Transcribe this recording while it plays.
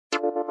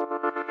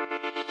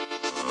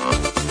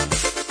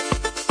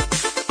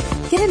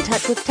Get in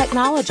touch with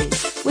technology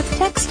with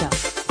Tech Stuff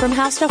from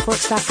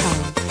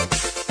HowStuffWorks.com.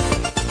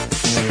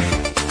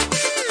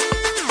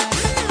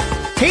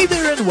 Hey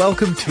there and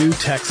welcome to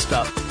Tech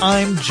Stuff.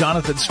 I'm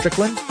Jonathan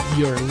Strickland,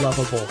 your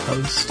lovable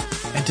host.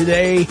 And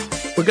today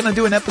we're going to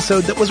do an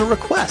episode that was a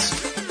request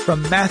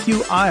from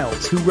Matthew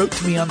Isles, who wrote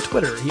to me on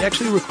Twitter. He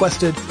actually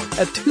requested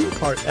a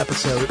two-part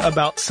episode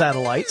about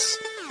satellites.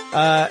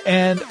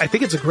 And I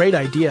think it's a great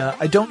idea.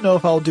 I don't know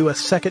if I'll do a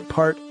second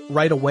part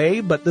right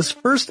away, but this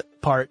first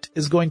part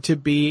is going to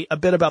be a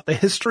bit about the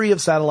history of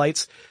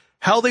satellites,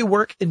 how they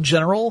work in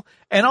general,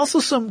 and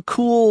also some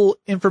cool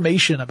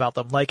information about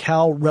them, like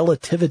how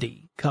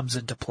relativity comes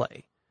into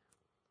play.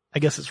 I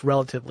guess it's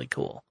relatively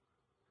cool.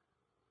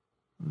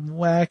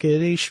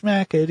 Whackity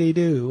schmackity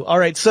doo. All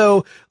right,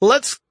 so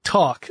let's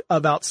talk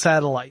about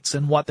satellites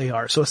and what they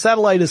are. So a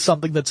satellite is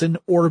something that's in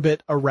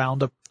orbit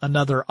around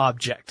another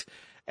object.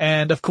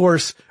 And of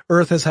course,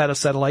 Earth has had a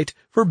satellite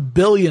for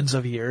billions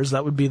of years.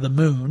 That would be the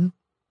moon.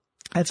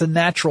 That's a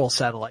natural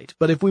satellite.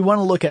 But if we want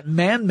to look at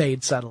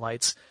man-made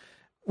satellites,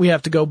 we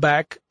have to go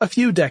back a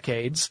few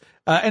decades.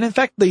 And in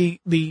fact,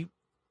 the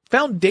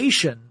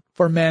foundation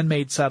for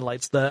man-made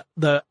satellites,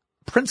 the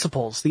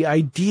principles, the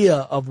idea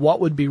of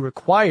what would be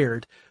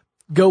required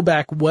go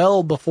back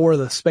well before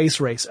the space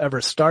race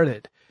ever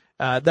started.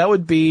 That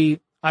would be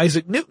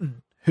Isaac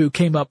Newton, who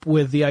came up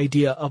with the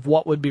idea of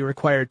what would be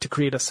required to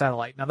create a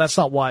satellite. Now, that's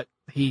not what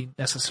he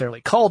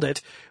necessarily called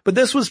it, but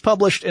this was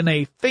published in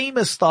a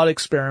famous thought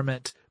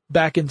experiment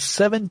back in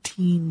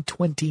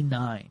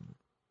 1729.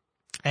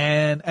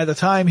 And at the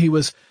time, he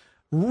was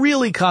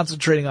really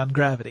concentrating on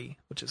gravity,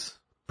 which is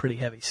pretty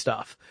heavy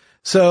stuff.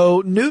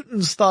 So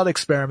Newton's thought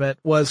experiment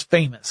was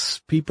famous.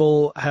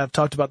 People have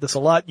talked about this a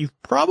lot.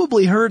 You've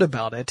probably heard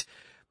about it.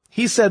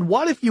 He said,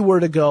 what if you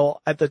were to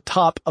go at the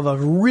top of a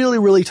really,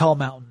 really tall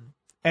mountain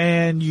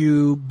and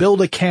you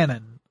build a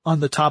cannon on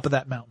the top of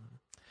that mountain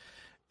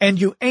and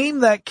you aim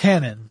that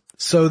cannon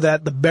so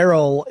that the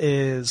barrel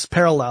is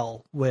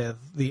parallel with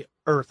the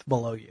earth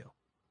below you.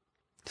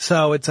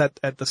 So it's at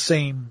the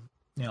same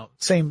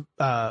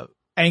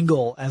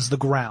angle as the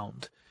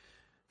ground,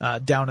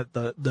 down at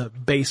the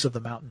base of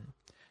the mountain.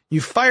 You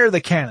fire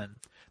the cannon.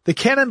 The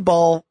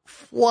cannonball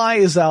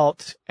flies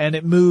out and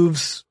it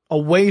moves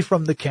away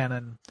from the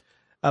cannon,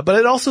 but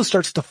it also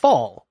starts to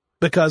fall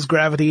because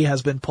gravity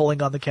has been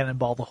pulling on the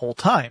cannonball the whole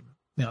time.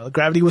 The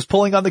gravity was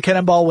pulling on the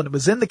cannonball when it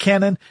was in the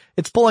cannon.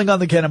 It's pulling on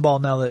the cannonball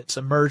now that it's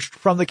emerged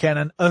from the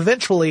cannon.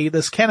 Eventually,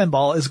 this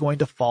cannonball is going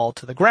to fall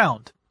to the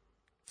ground.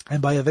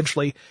 And by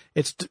eventually,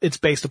 it's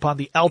based upon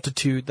the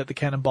altitude that the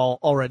cannonball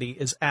already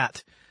is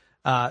at.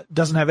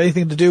 Doesn't have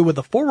anything to do with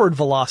the forward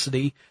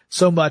velocity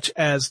so much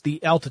as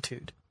the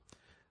altitude.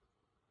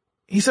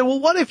 He said, well,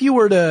 what if you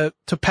were to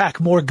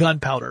pack more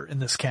gunpowder in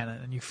this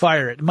cannon and you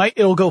fire it?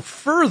 It'll go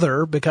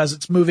further because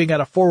it's moving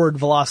at a forward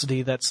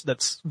velocity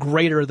that's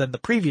greater than the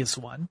previous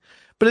one,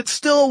 but it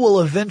still will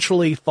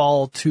eventually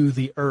fall to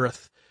the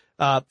earth,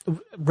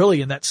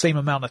 really in that same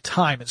amount of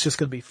time. It's just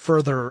going to be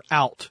further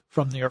out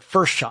from your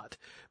first shot.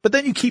 But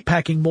then you keep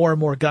packing more and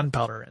more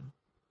gunpowder in.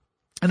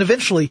 And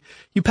eventually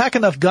you pack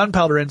enough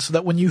gunpowder in so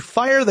that when you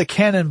fire the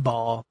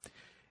cannonball,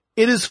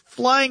 it is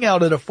flying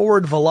out at a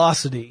forward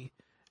velocity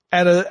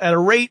at a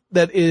rate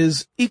that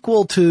is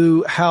equal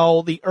to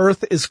how the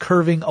earth is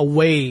curving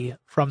away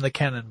from the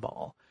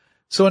cannonball.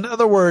 So in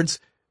other words,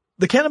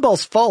 the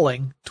cannonball's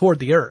falling toward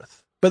the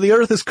earth, but the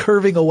earth is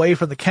curving away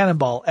from the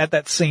cannonball at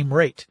that same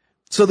rate.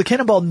 So the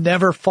cannonball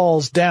never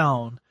falls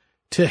down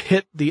to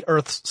hit the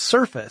earth's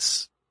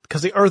surface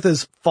because the earth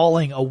is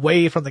falling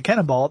away from the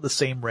cannonball at the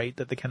same rate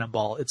that the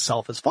cannonball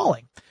itself is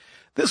falling.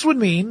 This would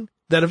mean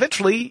that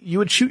eventually you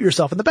would shoot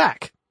yourself in the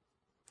back,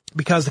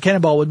 because the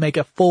cannonball would make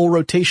a full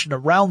rotation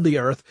around the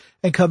earth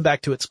and come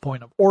back to its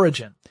point of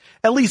origin.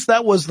 At least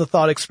that was the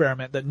thought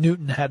experiment that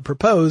Newton had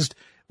proposed,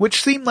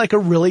 which seemed like a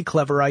really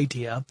clever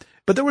idea,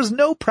 but there was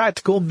no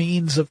practical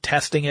means of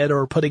testing it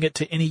or putting it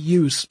to any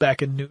use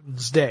back in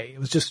Newton's day. It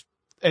was just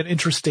an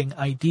interesting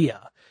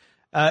idea.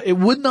 It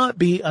would not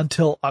be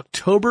until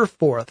October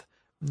 4th,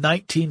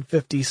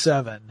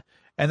 1957,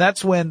 and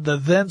that's when the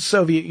then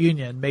Soviet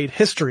Union made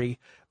history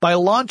by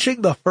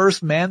launching the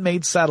first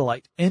man-made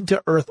satellite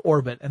into Earth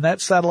orbit, and that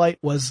satellite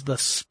was the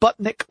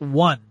Sputnik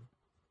 1.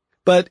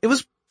 But it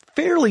was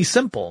fairly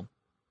simple.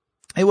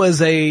 It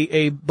was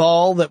a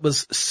ball that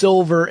was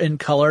silver in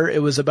color.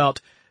 It was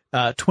about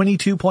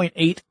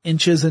 22.8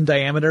 inches in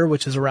diameter,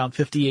 which is around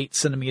 58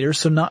 centimeters,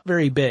 so not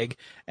very big.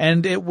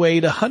 And it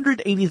weighed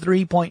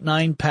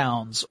 183.9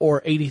 pounds,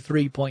 or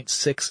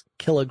 83.6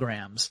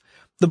 kilograms.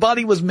 The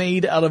body was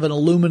made out of an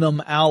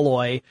aluminum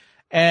alloy,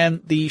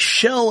 and the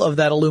shell of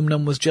that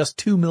aluminum was just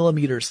 2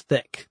 millimeters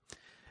thick.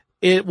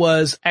 It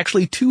was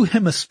actually two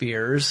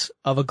hemispheres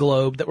of a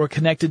globe that were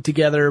connected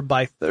together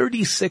by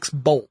 36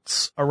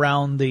 bolts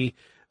around the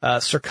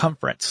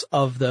circumference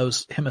of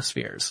those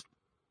hemispheres.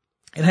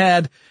 It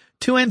had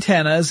two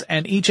antennas,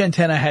 and each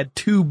antenna had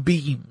two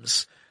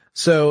beams.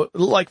 So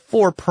like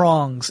four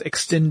prongs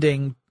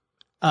extending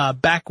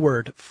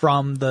backward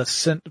from the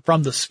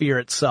sphere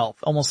itself,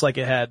 almost like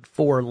it had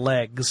four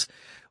legs.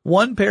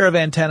 One pair of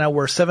antennae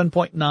were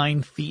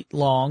 7.9 feet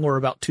long, or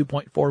about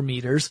 2.4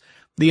 meters.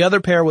 The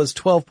other pair was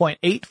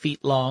 12.8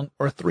 feet long,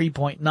 or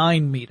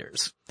 3.9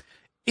 meters.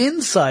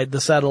 Inside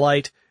the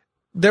satellite,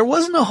 there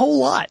wasn't a whole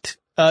lot,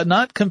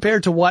 not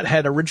compared to what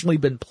had originally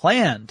been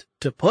planned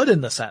to put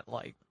in the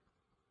satellite.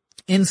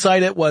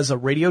 Inside it was a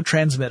radio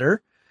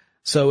transmitter,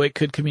 so it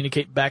could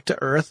communicate back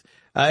to Earth.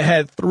 It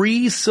had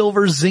 3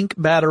 silver zinc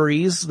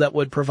batteries that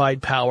would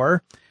provide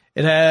power.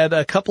 It had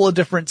a couple of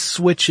different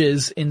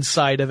switches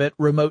inside of it,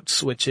 remote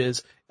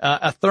switches.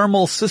 A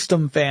thermal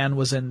system fan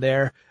was in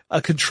there.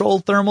 A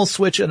controlled thermal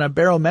switch and a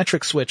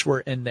barometric switch were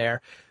in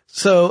there.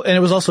 So, and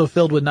it was also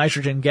filled with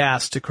nitrogen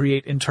gas to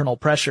create internal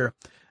pressure.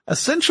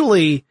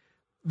 Essentially,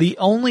 the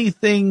only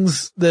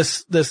things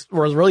this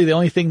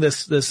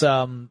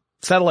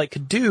satellite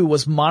could do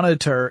was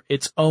monitor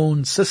its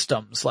own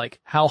systems, like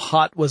how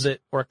hot was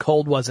it or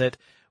cold was it,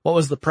 what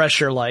was the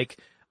pressure like,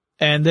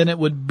 and then it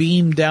would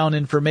beam down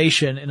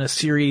information in a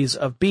series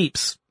of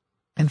beeps.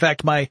 In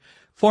fact, my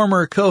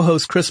former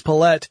co-host Chris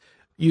Paulette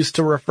used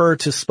to refer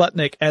to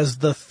Sputnik as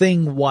the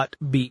thing what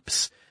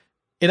beeps.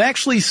 It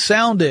actually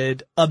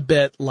sounded a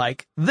bit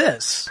like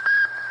this.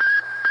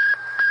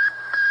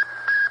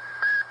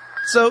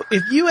 So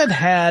if you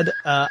had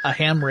a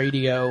ham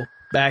radio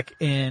back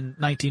in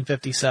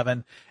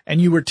 1957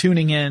 and you were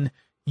tuning in,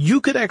 you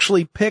could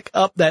actually pick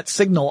up that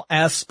signal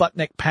as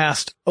Sputnik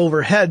passed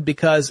overhead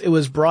because it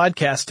was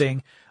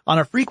broadcasting on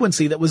a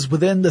frequency that was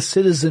within the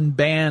citizen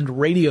band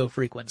radio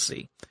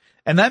frequency.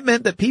 And that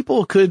meant that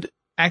people could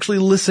actually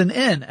listen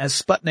in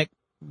as Sputnik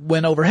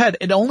went overhead.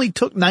 It only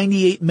took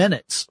 98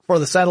 minutes for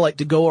the satellite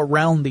to go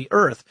around the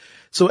Earth.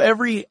 So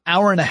every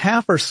hour and a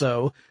half or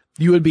so,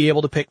 you would be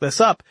able to pick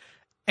this up.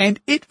 And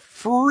it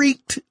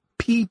freaked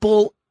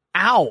people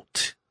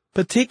out.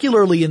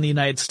 Particularly in the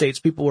United States,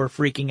 people were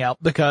freaking out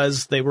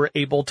because they were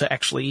able to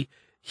actually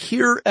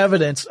hear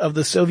evidence of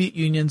the Soviet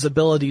Union's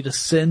ability to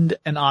send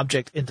an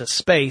object into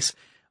space.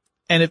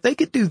 And if they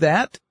could do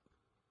that,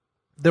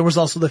 there was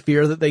also the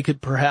fear that they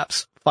could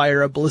perhaps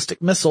fire a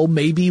ballistic missile,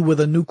 maybe with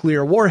a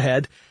nuclear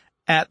warhead,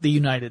 at the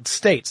United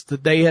States,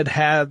 that they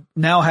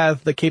now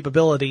have the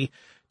capability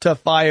to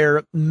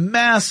fire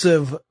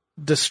massive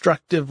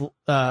destructive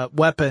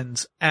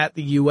weapons at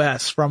the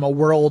U.S. from a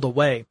world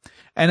away.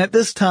 And at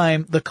this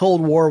time, the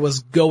Cold War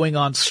was going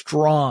on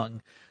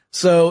strong.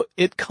 So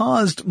it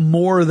caused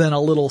more than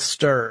a little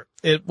stir.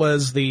 It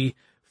was the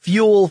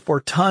fuel for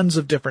tons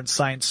of different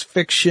science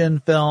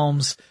fiction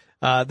films.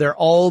 There are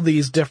all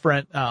these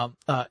different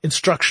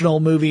instructional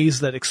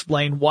movies that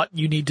explain what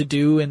you need to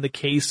do in the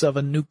case of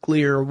a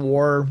nuclear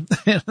war.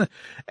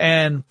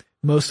 And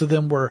most of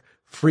them were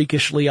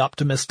freakishly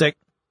optimistic.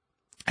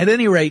 At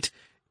any rate,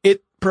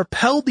 it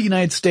propelled the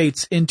United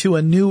States into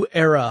a new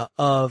era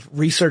of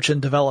research and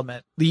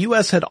development. The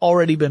U.S. had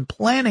already been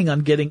planning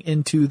on getting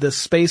into the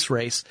space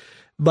race,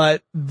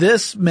 but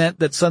this meant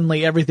that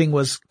suddenly everything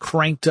was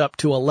cranked up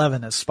to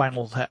 11, as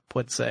Spinal Tap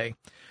would say.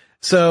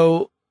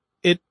 So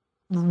it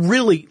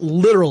really,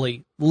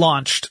 literally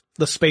launched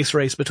the space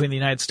race between the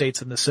United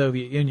States and the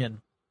Soviet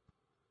Union.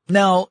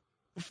 Now,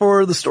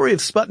 for the story of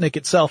Sputnik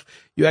itself,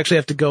 you actually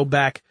have to go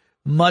back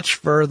much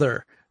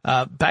further,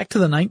 back to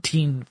the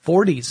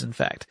 1940s, in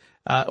fact.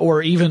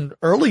 Or even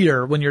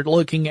earlier when you're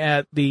looking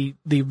at the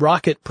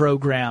rocket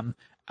program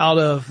out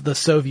of the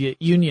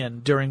Soviet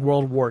Union during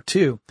World War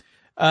II.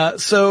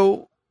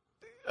 So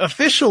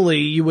officially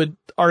you would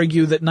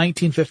argue that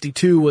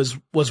 1952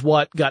 was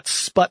what got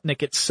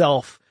Sputnik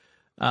itself,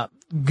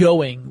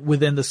 going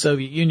within the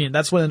Soviet Union.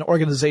 That's when an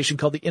organization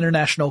called the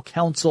International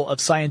Council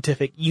of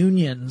Scientific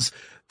Unions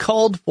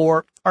called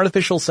for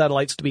artificial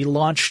satellites to be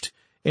launched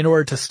in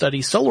order to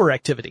study solar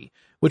activity,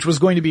 which was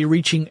going to be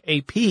reaching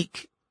a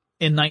peak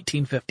in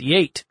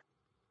 1958.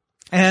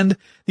 And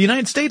the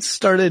United States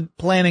started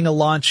planning a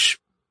launch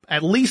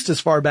at least as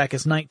far back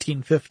as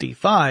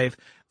 1955,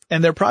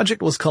 and their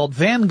project was called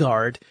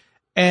Vanguard,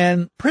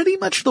 and pretty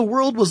much the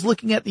world was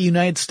looking at the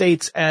United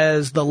States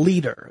as the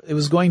leader. It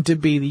was going to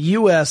be the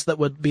U.S. that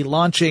would be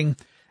launching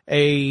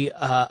a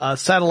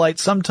satellite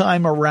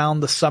sometime around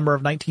the summer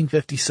of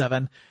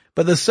 1957,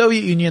 but the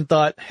Soviet Union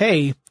thought,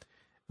 hey,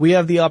 we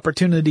have the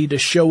opportunity to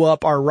show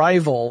up our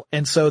rival,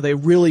 and so they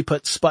really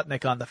put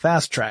Sputnik on the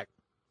fast track.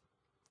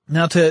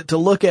 Now, to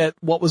look at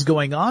what was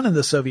going on in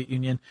the Soviet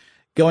Union,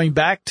 going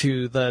back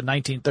to the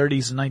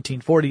 1930s and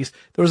 1940s,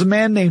 there was a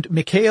man named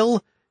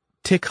Mikhail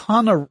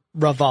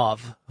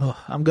Tikhonravov.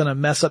 Oh, I'm going to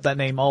mess up that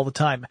name all the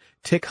time.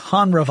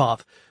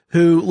 Tikhonravov,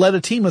 who led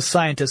a team of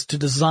scientists to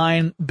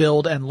design,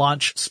 build, and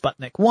launch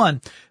Sputnik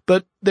 1.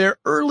 But their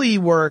early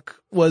work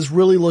was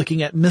really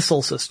looking at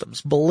missile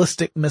systems,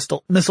 ballistic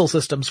missile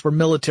systems for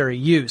military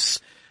use.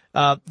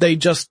 They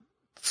just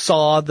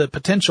saw the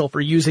potential for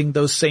using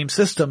those same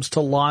systems to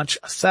launch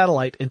a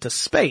satellite into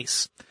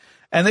space.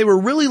 And they were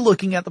really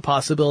looking at the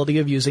possibility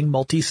of using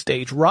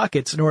multi-stage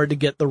rockets in order to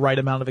get the right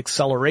amount of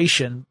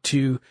acceleration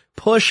to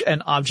push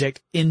an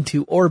object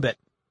into orbit.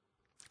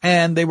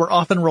 And they were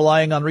often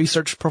relying on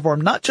research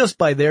performed not just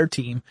by their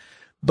team,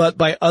 but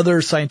by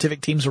other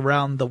scientific teams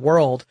around the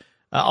world,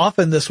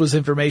 Often this was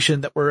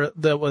information that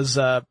was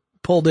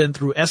pulled in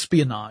through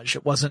espionage.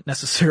 It wasn't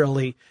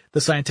necessarily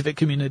the scientific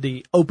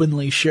community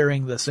openly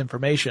sharing this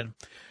information.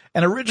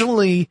 And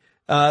originally,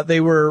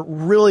 they were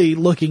really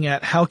looking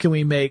at how can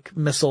we make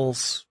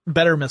missiles,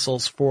 better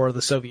missiles for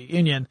the Soviet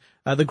Union.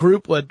 The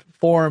group would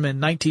form in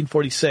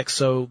 1946,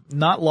 so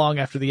not long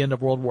after the end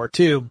of World War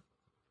II.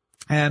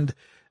 And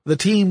the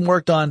team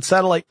worked on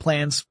satellite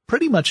plans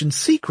pretty much in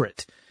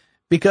secret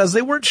because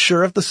they weren't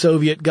sure if the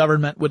Soviet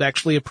government would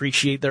actually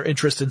appreciate their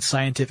interest in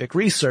scientific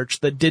research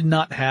that did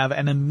not have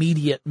an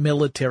immediate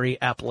military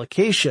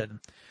application.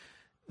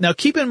 Now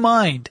keep in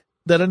mind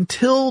that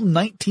until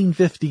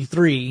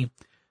 1953,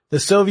 the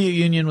Soviet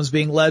Union was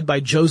being led by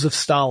Joseph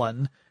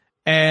Stalin,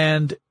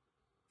 and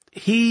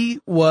he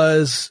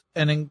was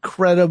an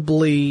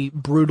incredibly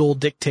brutal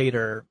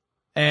dictator,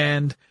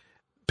 and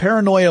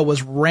paranoia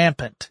was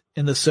rampant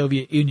in the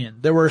Soviet Union.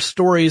 There were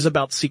stories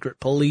about secret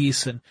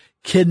police and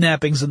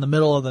kidnappings in the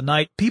middle of the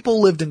night.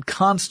 People lived in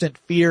constant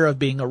fear of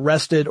being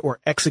arrested or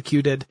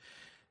executed.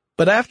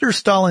 But after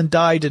Stalin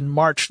died in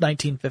March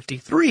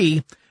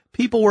 1953,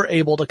 people were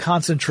able to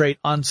concentrate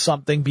on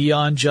something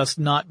beyond just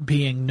not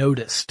being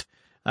noticed.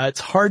 It's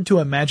hard to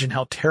imagine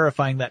how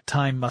terrifying that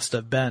time must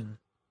have been.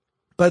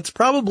 But it's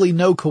probably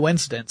no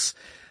coincidence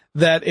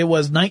that it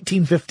was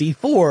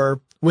 1954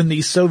 when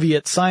the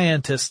Soviet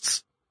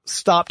scientists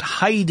stopped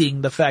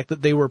hiding the fact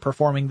that they were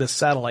performing this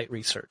satellite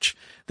research.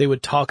 They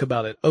would talk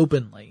about it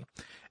openly.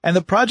 And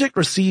the project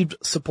received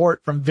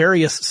support from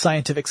various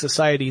scientific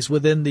societies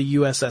within the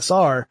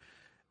USSR,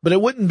 but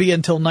it wouldn't be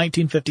until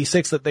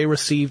 1956 that they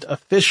received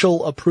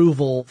official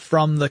approval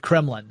from the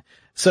Kremlin.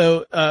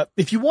 So,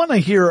 if you want to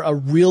hear a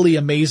really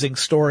amazing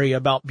story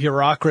about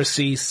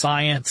bureaucracy,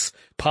 science,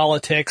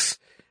 politics,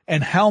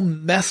 and how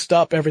messed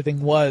up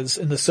everything was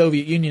in the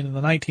Soviet Union in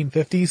the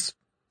 1950s,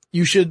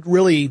 you should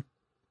really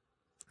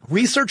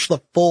research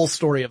the full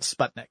story of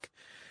Sputnik,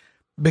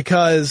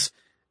 because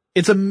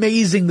it's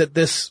amazing that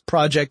this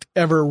project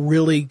ever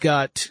really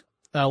got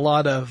a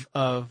lot of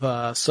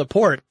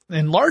support.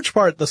 In large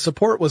part, the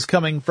support was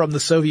coming from the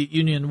Soviet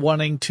Union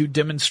wanting to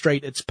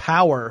demonstrate its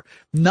power,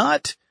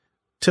 not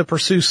to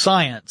pursue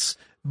science,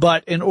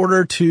 but in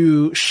order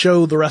to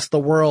show the rest of the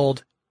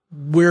world,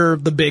 we're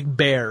the big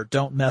bear,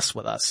 don't mess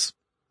with us.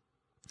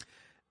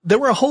 There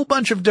were a whole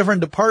bunch of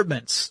different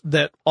departments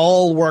that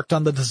all worked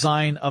on the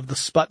design of the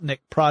Sputnik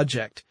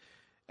project.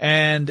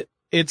 And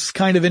it's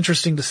kind of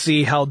interesting to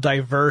see how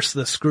diverse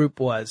this group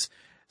was.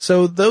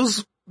 So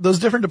those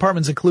different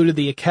departments included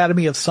the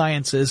Academy of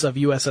Sciences of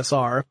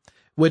USSR,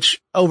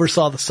 which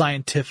oversaw the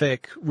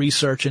scientific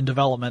research and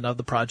development of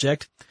the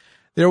project.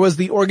 There was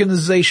the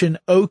organization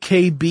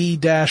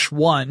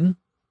OKB-1,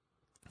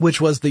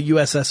 which was the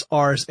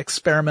USSR's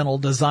Experimental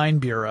Design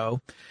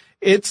Bureau.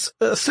 It's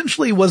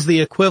essentially was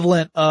the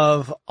equivalent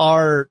of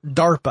our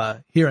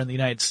DARPA here in the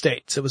United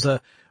States. It was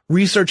a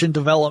research and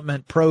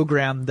development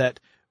program that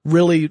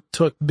really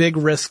took big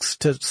risks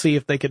to see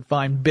if they could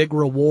find big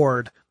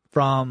reward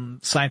from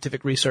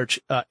scientific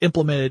research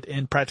implemented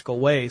in practical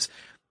ways.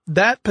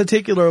 That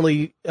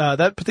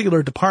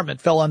particular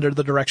department fell under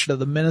the direction of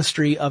the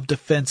Ministry of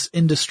Defense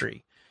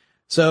Industry.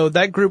 So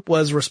that group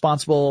was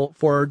responsible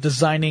for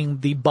designing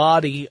the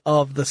body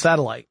of the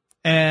satellite.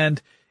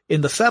 And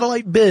in the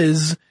satellite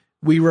biz,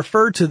 we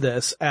refer to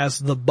this as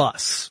the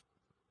bus.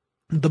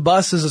 The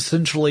bus is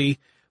essentially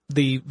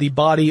the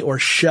body or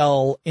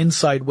shell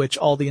inside which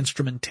all the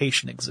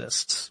instrumentation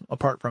exists.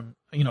 Apart from,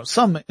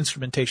 some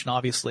instrumentation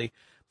obviously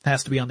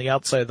has to be on the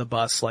outside of the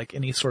bus, like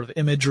any sort of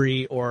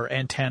imagery or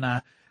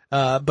antenna.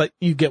 But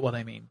you get what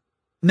I mean.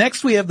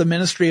 Next, we have the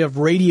Ministry of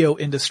Radio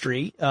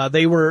Industry.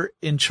 They were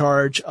in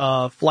charge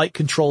of flight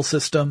control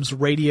systems,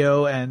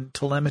 radio and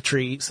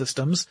telemetry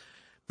systems.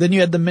 Then you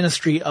had the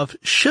Ministry of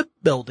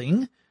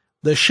Shipbuilding.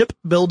 The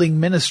Shipbuilding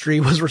Ministry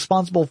was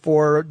responsible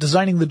for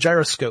designing the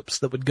gyroscopes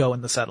that would go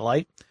in the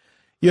satellite.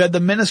 You had the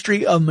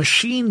Ministry of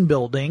Machine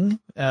Building.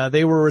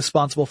 They were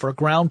responsible for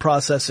ground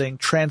processing,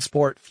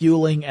 transport,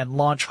 fueling, and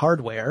launch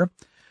hardware.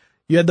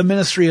 You had the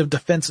Ministry of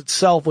Defense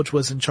itself, which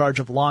was in charge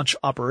of launch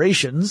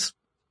operations.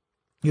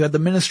 You had the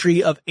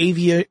Ministry of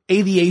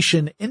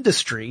Aviation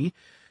Industry,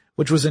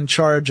 which was in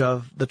charge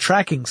of the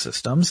tracking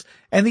systems,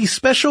 and the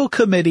Special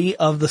Committee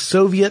of the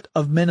Soviet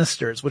of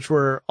Ministers, which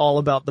were all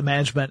about the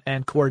management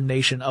and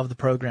coordination of the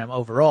program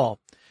overall.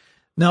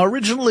 Now,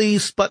 originally,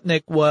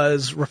 Sputnik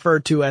was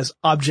referred to as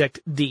Object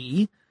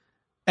D,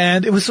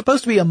 and it was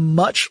supposed to be a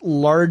much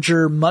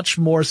larger, much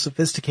more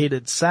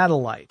sophisticated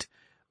satellite.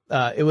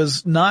 It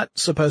was not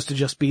supposed to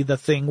just be the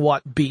thing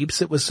what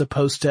beeps. It was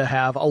supposed to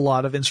have a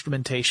lot of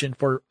instrumentation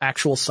for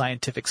actual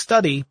scientific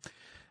study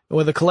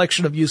with a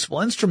collection of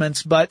useful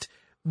instruments, but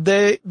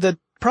the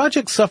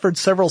project suffered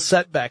several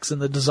setbacks in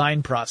the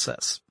design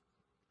process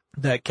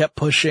that kept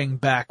pushing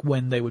back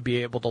when they would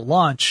be able to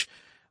launch.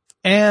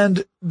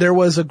 And there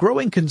was a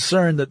growing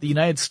concern that the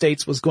United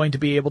States was going to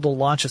be able to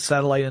launch a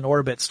satellite in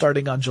orbit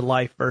starting on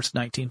July 1st,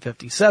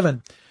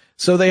 1957.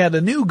 So they had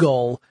a new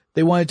goal.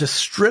 They wanted to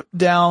strip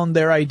down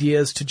their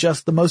ideas to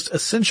just the most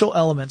essential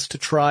elements to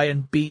try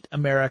and beat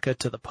America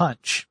to the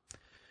punch.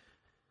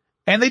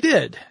 And they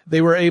did. They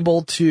were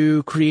able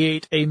to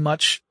create a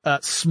much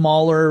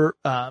smaller,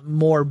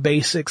 more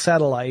basic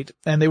satellite,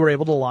 and they were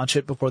able to launch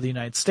it before the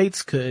United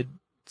States could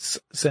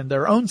send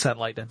their own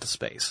satellite into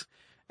space.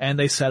 And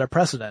they set a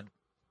precedent.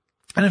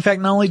 And in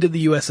fact, not only did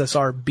the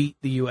USSR beat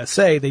the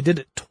USA, they did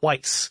it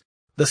twice.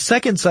 The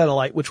second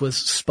satellite, which was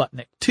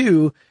Sputnik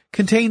 2,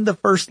 contained the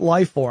first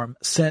life form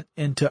sent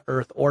into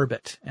Earth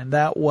orbit, and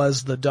that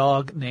was the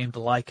dog named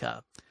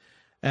Laika.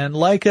 And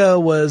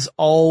Laika was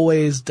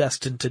always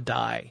destined to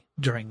die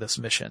during this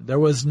mission. There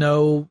was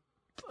no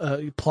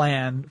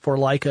plan for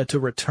Laika to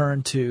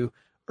return to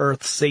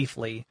Earth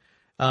safely.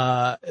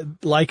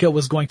 Laika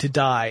was going to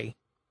die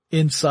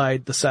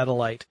inside the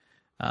satellite,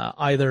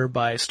 either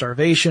by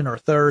starvation or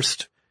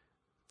thirst.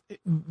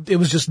 It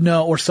was just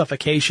or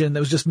suffocation. It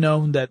was just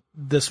known that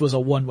this was a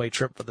one-way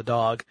trip for the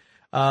dog.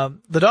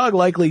 The dog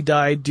likely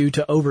died due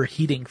to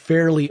overheating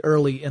fairly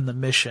early in the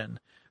mission,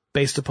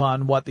 based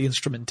upon what the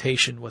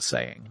instrumentation was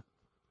saying.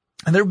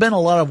 And there have been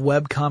a lot of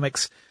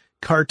webcomics,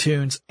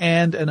 cartoons,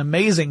 and an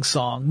amazing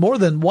song, more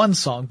than one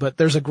song, but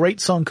there's a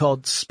great song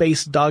called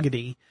Space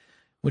Doggity,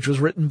 which was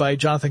written by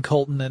Jonathan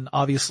Coulton and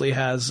obviously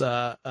has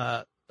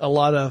a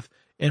lot of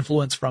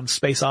influence from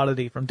Space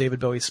Oddity, from David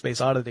Bowie's Space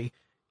Oddity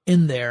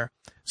in there.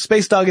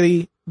 Space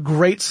Doggity,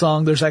 great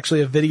song. There's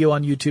actually a video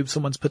on YouTube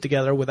someone's put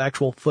together with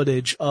actual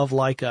footage of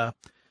Laika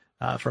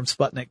from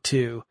Sputnik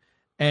 2.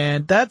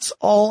 And that's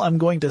all I'm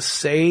going to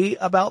say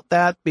about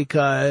that,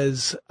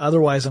 because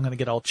otherwise I'm going to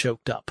get all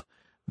choked up.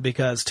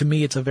 Because to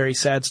me it's a very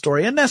sad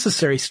story, a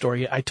necessary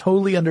story. I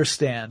totally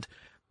understand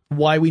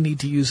why we need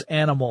to use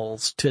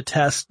animals to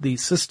test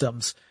these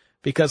systems,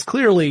 because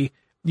clearly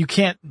you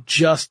can't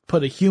just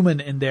put a human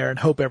in there and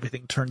hope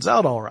everything turns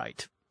out all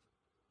right.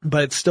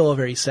 But it's still a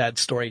very sad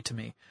story to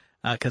me,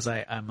 because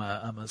I'm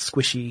a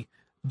squishy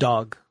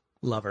dog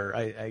lover.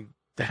 I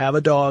have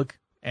a dog.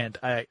 And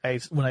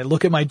when I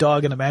look at my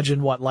dog and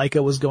imagine what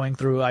Laika was going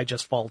through, I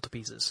just fall to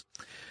pieces.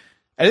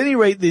 At any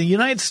rate, the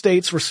United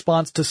States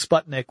response to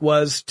Sputnik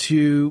was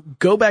to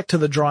go back to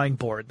the drawing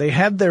board. They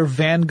had their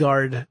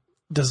Vanguard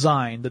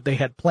design that they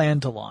had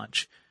planned to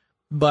launch,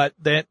 but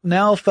they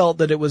now felt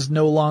that it was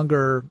no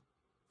longer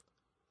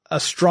a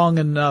strong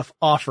enough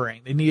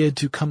offering. They needed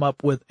to come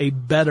up with a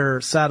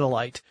better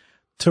satellite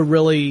to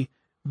really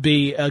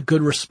be a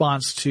good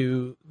response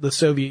to the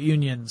Soviet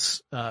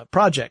Union's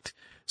project.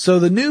 So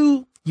the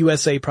new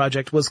USA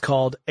project was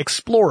called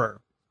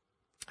Explorer,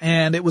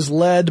 and it was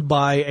led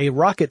by a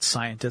rocket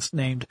scientist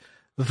named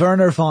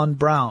Wernher von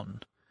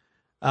Braun.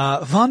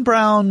 Von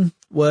Braun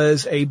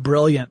was a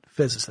brilliant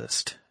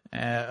physicist,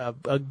 a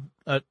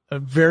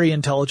very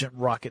intelligent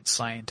rocket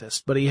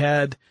scientist, but he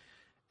had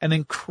an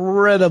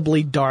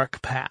incredibly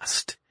dark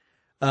past.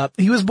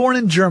 He was born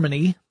in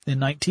Germany in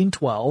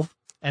 1912,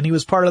 and he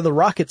was part of the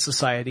Rocket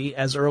Society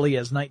as early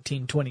as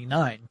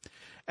 1929.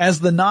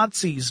 As the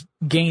Nazis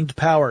gained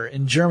power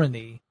in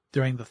Germany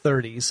during the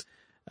 30s,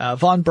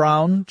 von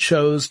Braun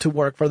chose to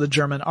work for the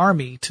German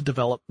army to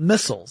develop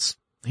missiles.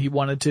 He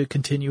wanted to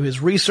continue his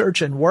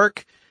research and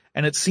work,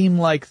 and it seemed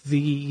like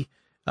the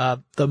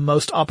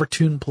most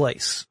opportune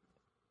place.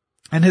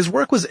 And his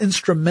work was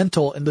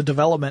instrumental in the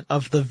development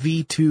of the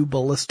V-2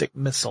 ballistic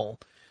missile,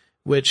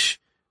 which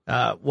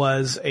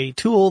was a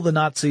tool the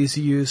Nazis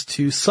used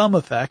to some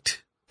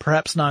effect,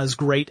 perhaps not as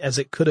great as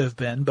it could have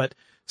been, but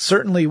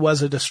certainly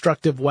was a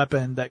destructive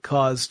weapon that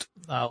caused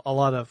a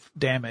lot of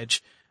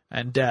damage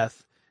and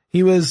death.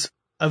 He was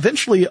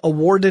eventually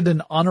awarded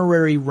an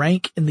honorary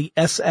rank in the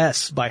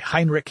SS by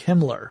Heinrich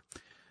Himmler.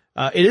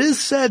 It is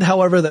said,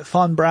 however, that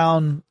von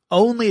Braun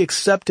only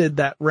accepted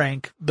that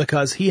rank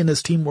because he and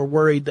his team were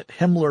worried that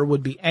Himmler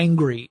would be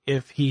angry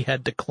if he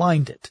had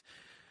declined it.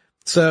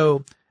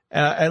 So,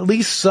 at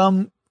least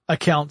some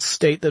accounts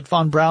state that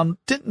von Braun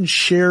didn't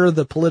share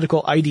the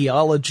political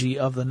ideology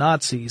of the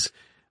Nazis.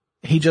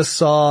 He just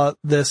saw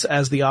this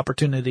as the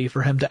opportunity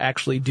for him to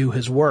actually do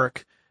his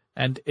work.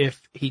 And if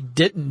he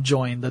didn't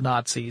join the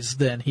Nazis,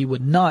 then he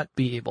would not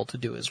be able to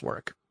do his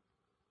work.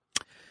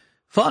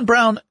 Von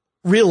Braun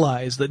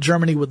realized that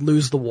Germany would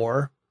lose the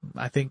war.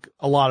 I think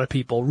a lot of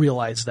people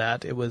realized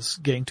that. It was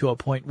getting to a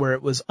point where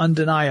it was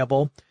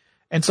undeniable.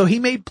 And so he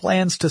made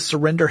plans to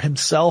surrender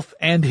himself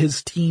and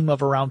his team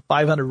of around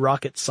 500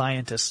 rocket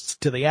scientists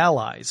to the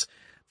Allies,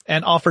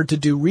 and offered to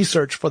do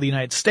research for the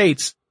United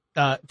States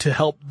to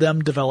help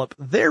them develop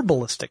their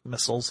ballistic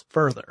missiles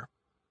further.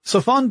 So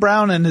von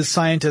Braun and his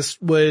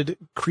scientists would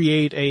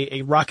create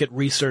a rocket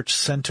research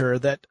center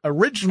that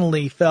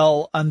originally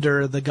fell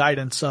under the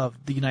guidance of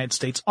the United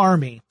States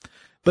Army,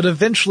 but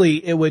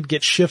eventually it would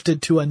get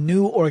shifted to a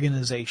new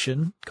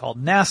organization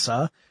called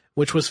NASA,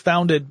 which was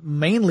founded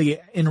mainly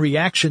in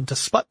reaction to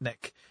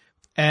Sputnik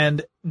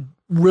and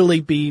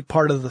really be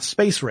part of the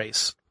space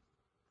race.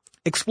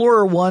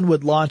 Explorer 1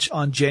 would launch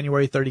on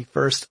January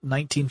 31st,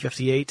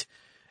 1958,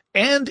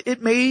 and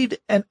it made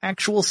an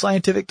actual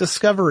scientific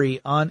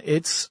discovery on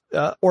its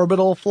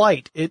orbital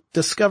flight. It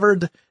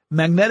discovered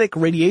magnetic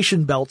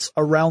radiation belts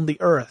around the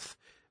Earth,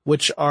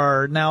 which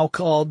are now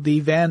called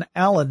the Van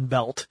Allen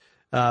belt,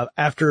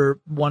 after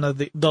one of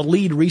the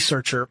lead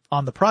researcher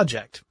on the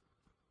project.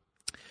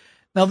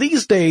 Now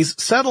these days,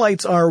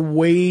 satellites are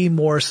way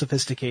more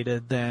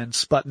sophisticated than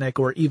Sputnik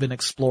or even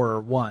Explorer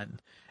 1.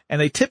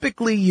 And they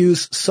typically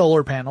use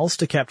solar panels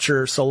to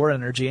capture solar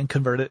energy and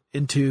convert it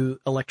into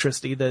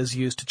electricity that is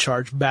used to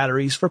charge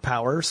batteries for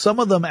power. Some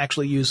of them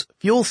actually use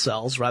fuel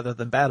cells rather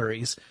than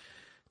batteries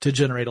to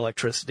generate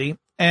electricity.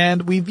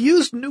 And we've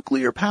used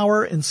nuclear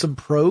power in some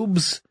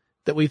probes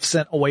that we've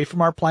sent away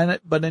from our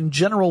planet, but in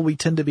general we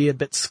tend to be a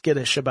bit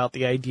skittish about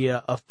the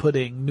idea of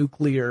putting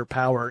nuclear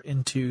power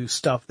into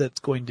stuff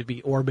that's going to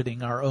be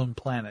orbiting our own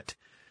planet.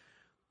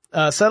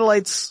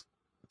 Satellites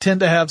tend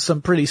to have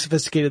some pretty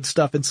sophisticated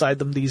stuff inside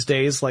them these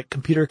days, like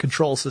computer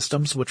control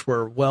systems, which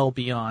were well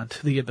beyond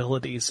the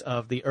abilities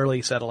of the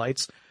early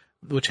satellites,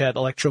 which had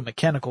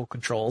electromechanical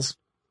controls.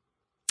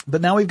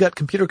 But now we've got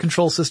computer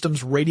control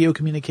systems, radio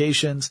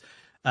communications,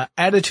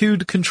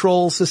 attitude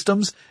control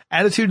systems.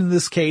 Attitude in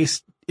this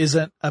case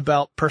isn't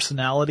about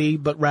personality,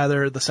 but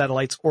rather the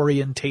satellite's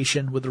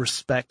orientation with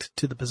respect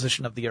to the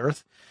position of the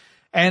Earth.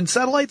 And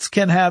satellites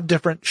can have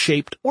different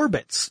shaped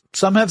orbits.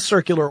 Some have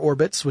circular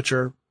orbits, which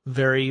are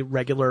very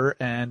regular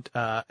and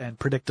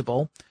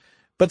predictable.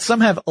 But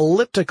some have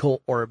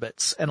elliptical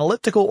orbits. And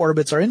elliptical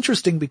orbits are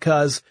interesting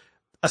because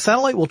a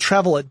satellite will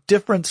travel at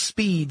different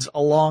speeds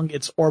along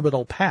its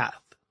orbital path.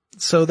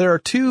 So there are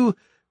 2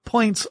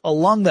 points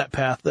along that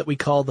path that we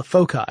call the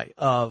foci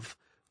of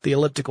the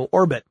elliptical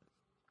orbit.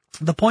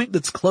 The point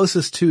that's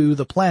closest to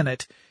the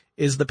planet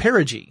is the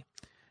perigee.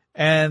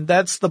 And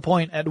that's the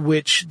point at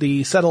which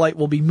the satellite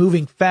will be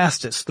moving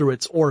fastest through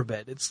its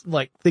orbit. It's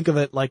like, think of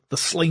it like the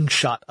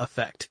slingshot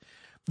effect.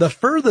 The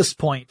furthest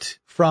point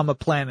from a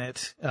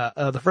planet,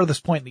 the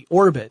furthest point in the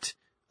orbit,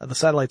 the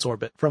satellite's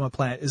orbit from a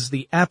planet is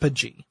the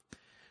apogee.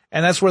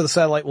 And that's where the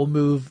satellite will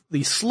move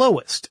the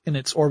slowest in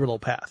its orbital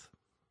path.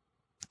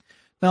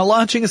 Now,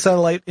 launching a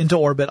satellite into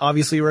orbit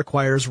obviously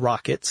requires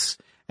rockets.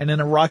 And in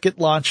a rocket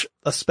launch,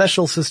 a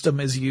special system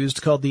is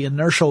used called the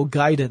inertial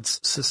guidance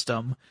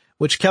system,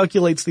 which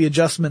calculates the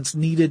adjustments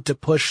needed to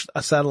push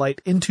a satellite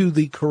into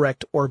the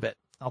correct orbit.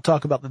 I'll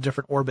talk about the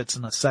different orbits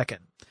in a second.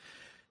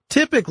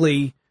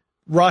 Typically,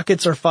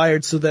 rockets are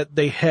fired so that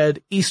they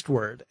head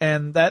eastward,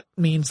 and that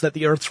means that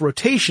the Earth's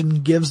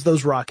rotation gives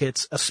those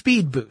rockets a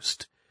speed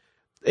boost.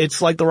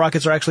 It's like the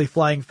rockets are actually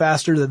flying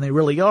faster than they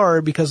really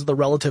are because of the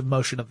relative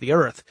motion of the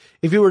Earth.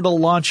 If you were to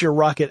launch your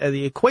rocket at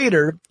the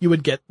equator, you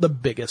would get the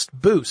biggest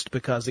boost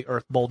because the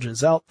Earth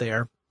bulges out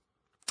there.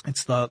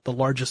 It's the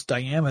largest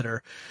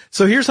diameter.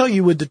 So here's how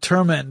you would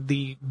determine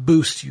the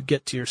boost you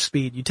get to your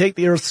speed. You take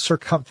the Earth's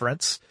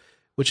circumference,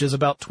 which is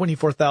about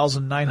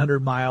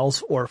 24,900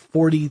 miles or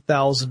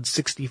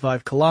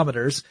 40,065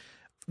 kilometers.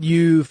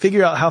 You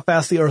figure out how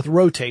fast the Earth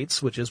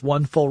rotates, which is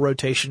 1 full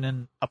rotation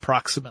in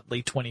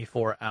approximately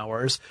 24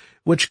 hours,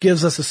 which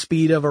gives us a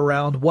speed of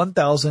around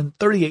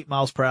 1,038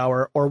 miles per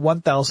hour or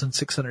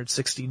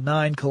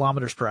 1,669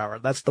 kilometers per hour.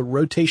 That's the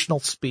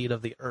rotational speed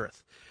of the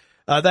Earth.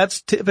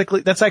 That's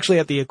actually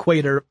at the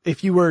equator.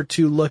 If you were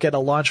to look at a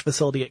launch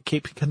facility at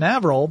Cape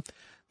Canaveral,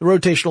 the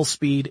rotational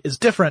speed is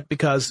different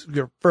because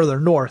you're further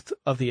north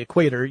of the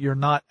equator. You're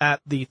not at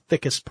the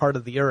thickest part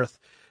of the Earth.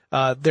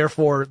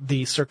 Therefore,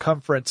 the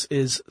circumference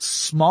is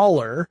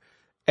smaller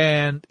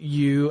and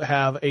you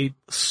have a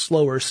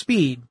slower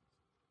speed.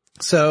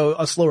 So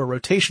a slower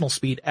rotational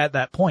speed at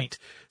that point.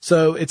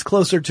 So it's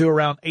closer to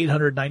around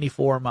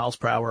 894 miles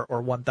per hour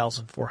or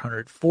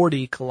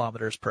 1,440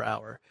 kilometers per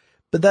hour.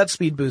 But that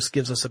speed boost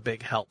gives us a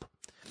big help.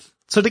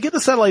 So to get the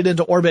satellite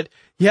into orbit,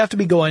 you have to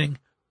be going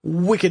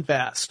wicked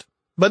fast.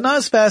 But not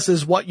as fast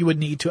as what you would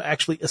need to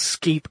actually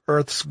escape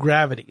Earth's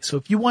gravity. So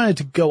if you wanted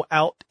to go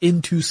out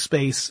into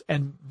space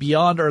and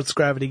beyond Earth's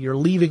gravity, you're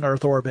leaving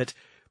Earth orbit,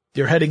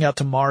 you're heading out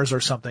to Mars or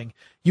something,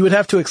 you would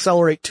have to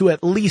accelerate to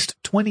at least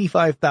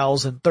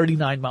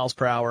 25,039 miles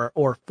per hour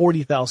or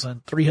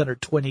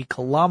 40,320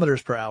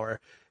 kilometers per hour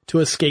to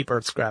escape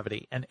Earth's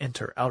gravity and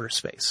enter outer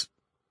space.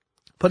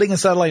 Putting a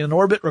satellite in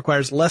orbit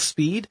requires less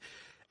speed,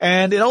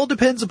 and it all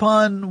depends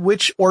upon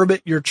which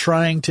orbit you're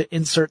trying to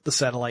insert the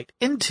satellite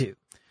into.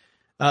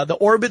 The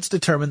orbits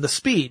determine the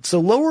speed. So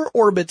lower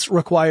orbits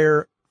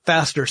require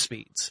faster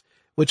speeds,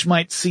 which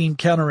might seem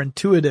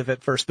counterintuitive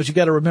at first, but you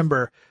got to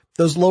remember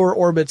those lower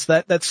orbits,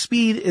 that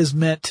speed is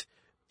meant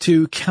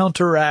to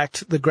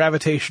counteract the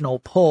gravitational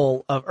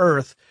pull of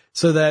Earth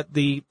so that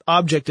the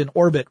object in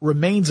orbit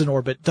remains in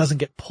orbit, doesn't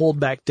get pulled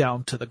back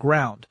down to the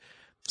ground.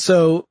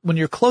 So when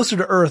you're closer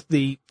to Earth,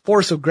 the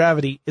force of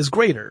gravity is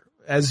greater.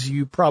 As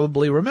you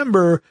probably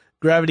remember,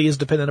 gravity is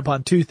dependent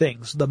upon 2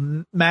 things,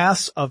 the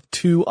mass of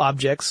 2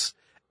 objects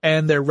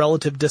and their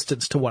relative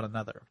distance to one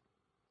another.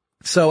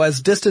 So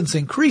as distance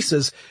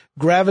increases,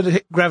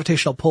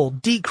 gravitational pull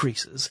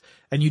decreases,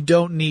 and you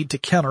don't need to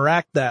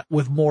counteract that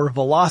with more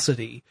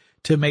velocity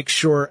to make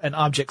sure an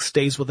object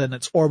stays within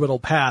its orbital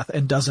path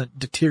and doesn't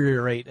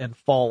deteriorate and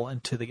fall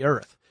into the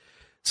Earth.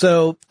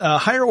 So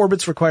higher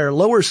orbits require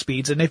lower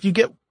speeds, and if you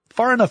get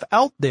far enough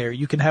out there,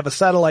 you can have a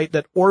satellite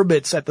that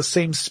orbits at the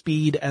same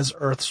speed as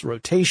Earth's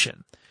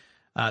rotation.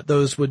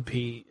 Those would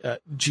be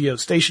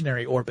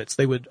geostationary orbits.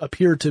 They would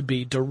appear to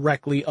be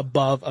directly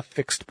above a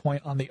fixed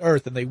point on the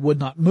Earth, and they would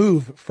not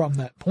move from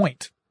that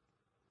point.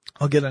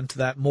 I'll get into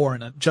that more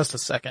in just a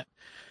second.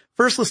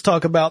 First, let's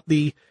talk about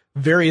the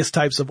various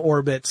types of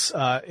orbits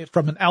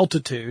from an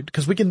altitude,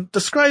 because we can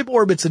describe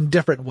orbits in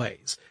different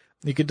ways.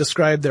 You can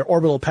describe their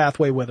orbital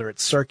pathway, whether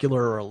it's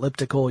circular or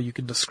elliptical. You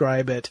can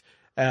describe it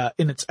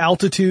in its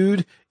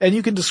altitude, and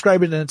you can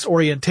describe it in its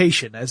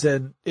orientation, as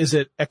in, is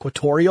it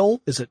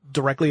equatorial? Is it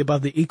directly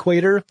above the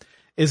equator?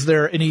 Is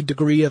there any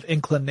degree of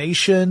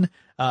inclination?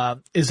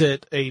 Is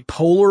it a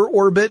polar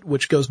orbit,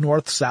 which goes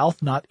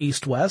north-south, not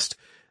east-west?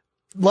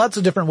 Lots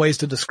of different ways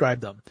to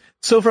describe them.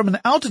 So from an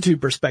altitude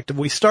perspective,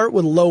 we start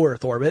with low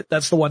Earth orbit.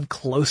 That's the one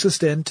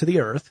closest in to the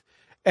Earth.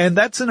 And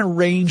that's in a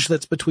range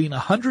that's between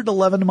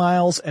 111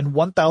 miles and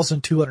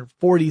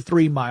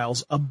 1,243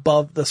 miles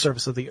above the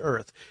surface of the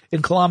Earth.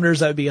 In kilometers,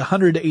 that would be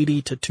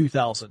 180 to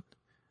 2,000.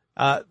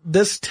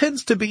 This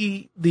tends to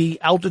be the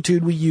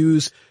altitude we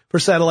use for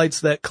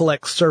satellites that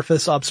collect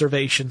surface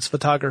observations,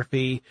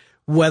 photography,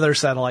 weather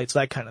satellites,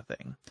 that kind of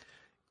thing.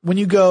 When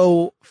you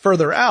go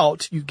further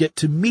out, you get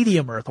to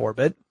medium Earth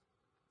orbit.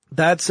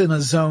 That's in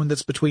a zone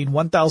that's between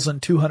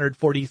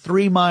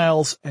 1,243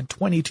 miles and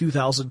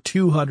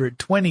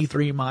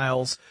 22,223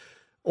 miles,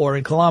 or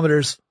in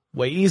kilometers,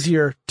 way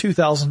easier,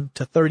 2,000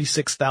 to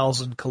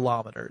 36,000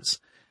 kilometers.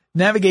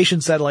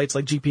 Navigation satellites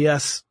like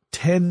GPS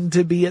tend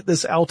to be at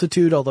this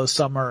altitude, although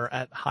some are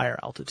at higher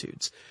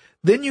altitudes.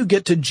 Then you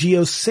get to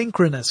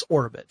geosynchronous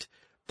orbit.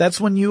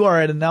 That's when you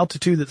are at an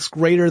altitude that's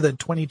greater than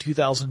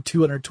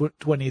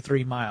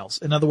 22,223 miles.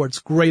 In other words,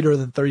 greater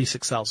than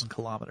 36,000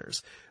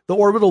 kilometers. The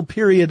orbital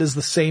period is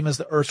the same as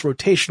the Earth's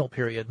rotational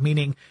period,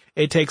 meaning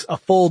it takes a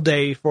full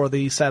day for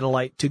the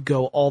satellite to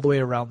go all the way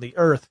around the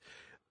Earth.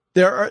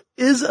 There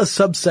is a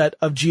subset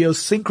of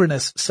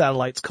geosynchronous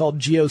satellites called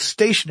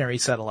geostationary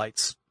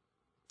satellites.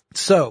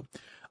 So,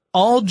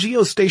 all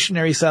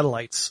geostationary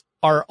satellites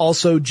are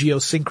also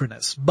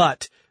geosynchronous,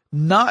 but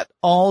not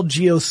all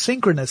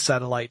geosynchronous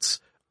satellites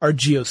are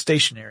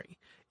geostationary.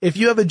 If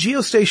you have a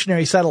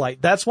geostationary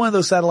satellite, that's one of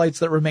those satellites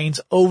that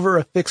remains over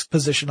a fixed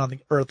position on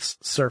the Earth's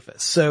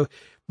surface. So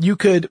you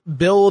could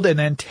build an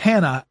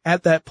antenna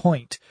at that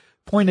point,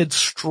 pointed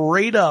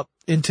straight up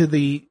into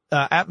the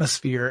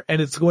atmosphere,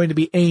 and it's going to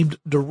be aimed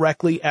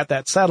directly at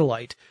that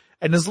satellite.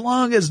 And as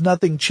long as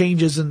nothing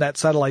changes in that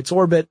satellite's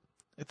orbit,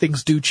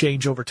 things do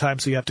change over time,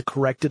 so you have to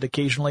correct it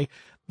occasionally.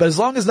 But as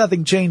long as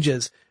nothing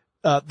changes,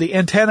 the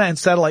antenna and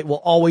satellite will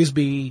always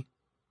be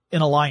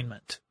in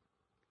alignment.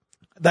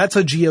 That's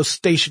a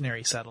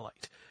geostationary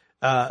satellite.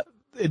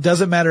 It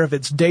doesn't matter if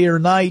it's day or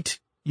night,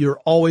 you're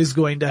always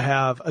going to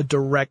have a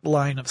direct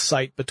line of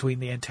sight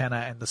between the antenna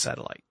and the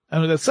satellite. I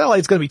mean, the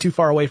satellite's going to be too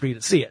far away for you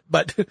to see it,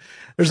 but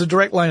there's a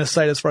direct line of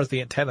sight as far as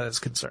the antenna is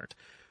concerned.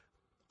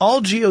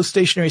 All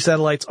geostationary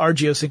satellites are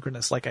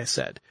geosynchronous, like I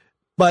said.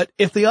 But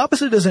if the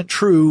opposite isn't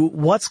true,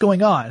 what's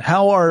going on?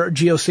 How are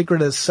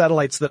geosynchronous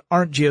satellites that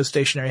aren't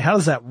geostationary, how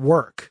does that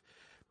work?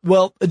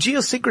 Well, a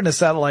geosynchronous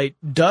satellite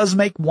does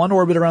make one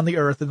orbit around the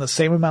Earth in the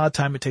same amount of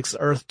time it takes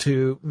the Earth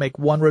to make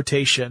one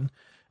rotation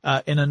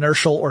in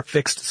inertial or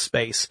fixed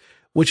space,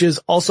 which is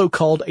also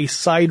called a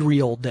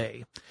sidereal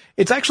day.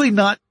 It's actually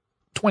not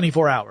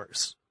 24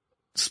 hours.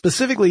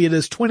 Specifically, it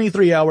is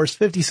 23 hours,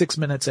 56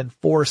 minutes, and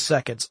 4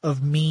 seconds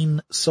of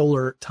mean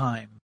solar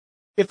time.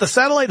 If the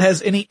satellite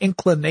has any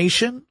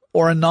inclination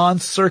or a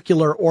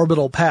non-circular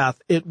orbital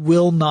path, it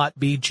will not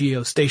be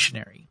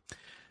geostationary.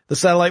 The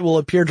satellite will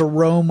appear to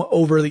roam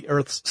over the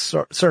Earth's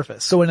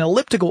surface. So in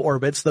elliptical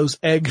orbits, those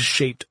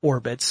egg-shaped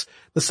orbits,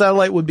 the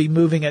satellite would be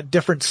moving at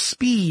different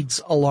speeds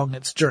along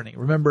its journey.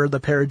 Remember the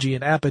perigee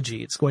and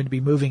apogee. It's going to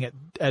be moving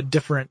at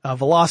different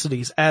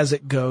velocities as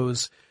it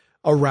goes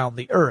around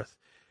the Earth.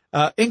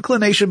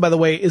 Inclination, by the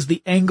way, is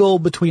the angle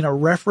between a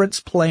reference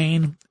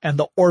plane and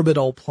the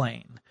orbital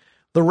plane.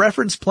 The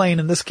reference plane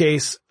in this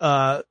case,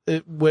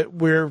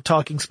 we're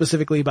talking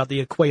specifically about the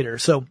equator.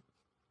 So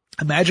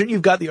imagine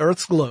you've got the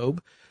Earth's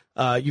globe.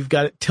 You've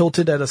got it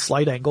tilted at a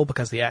slight angle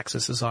because the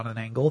axis is on an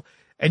angle,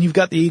 and you've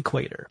got the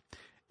equator.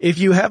 If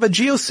you have a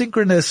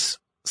geosynchronous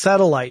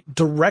satellite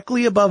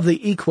directly above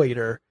the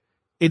equator,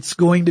 it's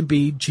going to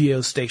be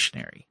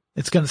geostationary.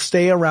 It's going to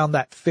stay around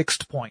that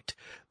fixed point.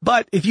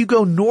 But if you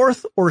go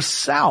north or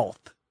south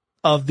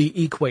of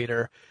the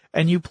equator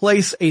and you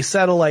place a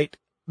satellite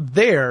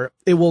there,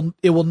 it will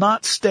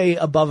not stay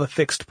above a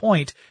fixed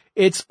point.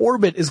 Its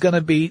orbit is going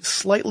to be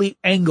slightly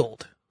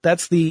angled.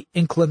 That's the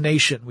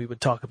inclination we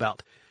would talk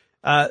about.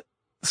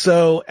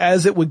 So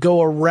as it would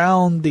go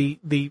around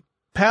the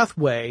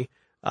pathway,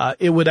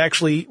 it would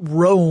actually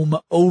roam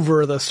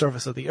over the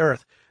surface of the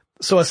Earth.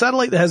 So a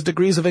satellite that has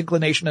degrees of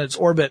inclination in its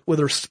orbit with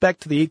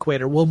respect to the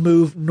equator will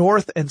move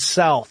north and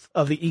south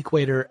of the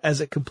equator as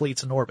it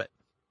completes an orbit.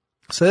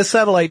 So this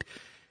satellite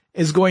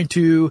is going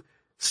to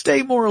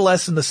stay more or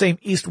less in the same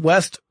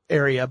east-west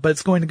area, but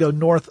it's going to go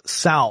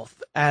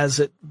north-south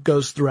as it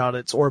goes throughout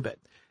its orbit.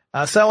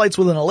 Satellites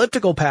with an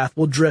elliptical path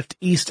will drift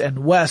east and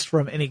west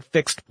from any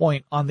fixed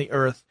point on the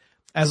Earth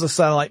as the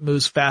satellite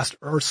moves faster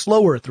or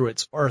slower through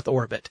its Earth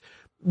orbit.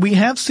 we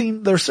have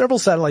seen there are several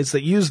satellites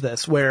that use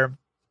this where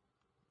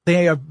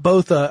they have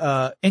both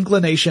a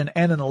inclination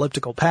and an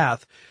elliptical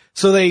path.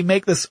 So they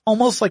make this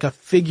almost like a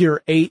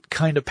figure 8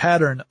 kind of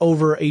pattern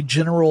over a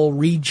general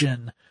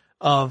region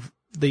of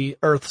the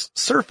Earth's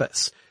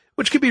surface,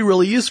 which could be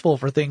really useful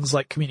for things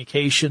like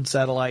communication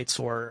satellites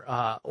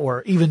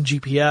or even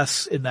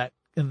GPS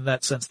in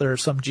that sense. There are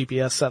some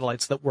GPS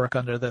satellites that work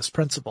under this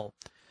principle.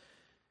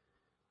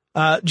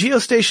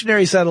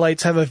 Geostationary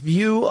satellites have a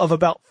view of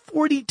about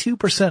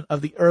 42%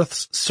 of the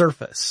Earth's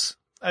surface.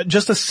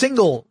 Just a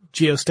single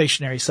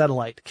geostationary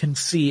satellite can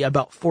see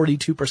about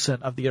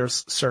 42% of the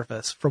Earth's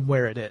surface from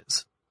where it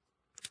is.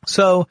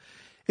 So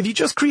if you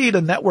just create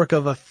a network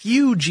of a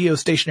few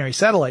geostationary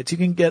satellites, you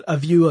can get a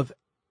view of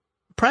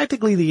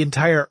practically the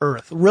entire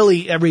Earth,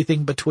 really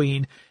everything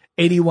between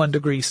 81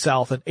 degrees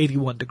south and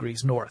 81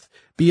 degrees north.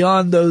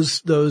 Beyond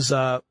those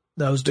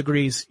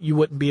degrees, you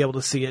wouldn't be able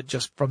to see it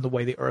just from the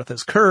way the Earth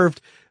is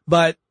curved,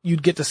 but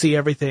you'd get to see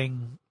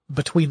everything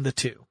between the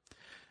two.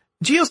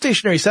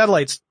 Geostationary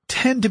satellites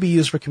tend to be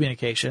used for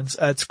communications.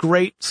 It's a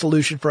great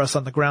solution for us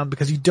on the ground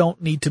because you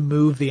don't need to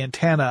move the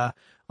antenna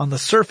on the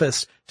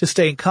surface to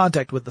stay in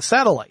contact with the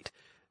satellite.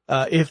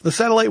 If the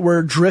satellite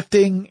were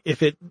drifting,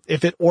 if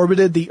it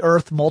orbited the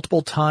Earth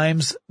multiple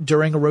times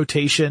during a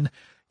rotation,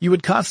 you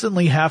would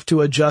constantly have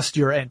to adjust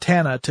your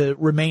antenna to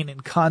remain in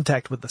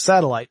contact with the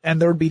satellite.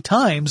 And there would be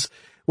times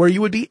where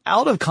you would be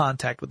out of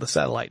contact with the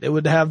satellite. It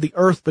would have the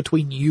Earth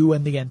between you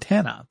and the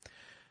antenna.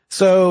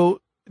 So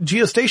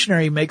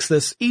geostationary makes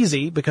this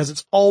easy because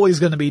it's always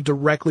going to be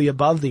directly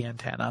above the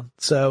antenna.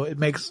 So it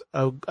makes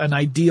an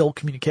ideal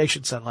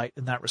communication satellite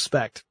in that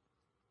respect.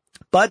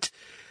 But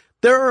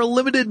there are a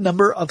limited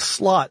number of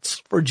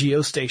slots for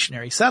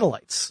geostationary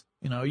satellites.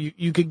 You know,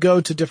 you could go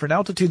to different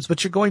altitudes,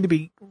 but you're going to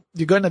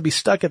be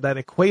stuck at that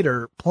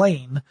equator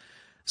plane.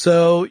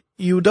 So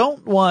you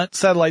don't want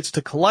satellites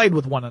to collide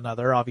with one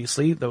another,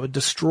 obviously. That would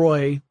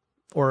destroy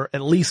or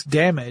at least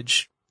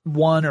damage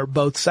one or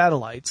both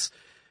satellites.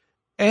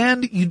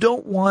 And you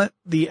don't want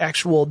the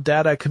actual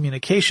data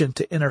communication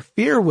to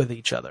interfere with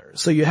each other.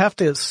 So you have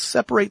to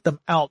separate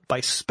them out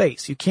by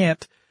space. You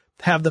can't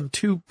have them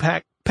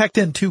packed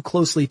in too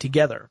closely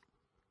together.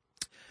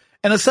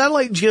 And a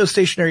satellite in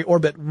geostationary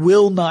orbit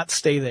will not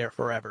stay there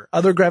forever.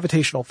 Other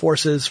gravitational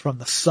forces from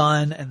the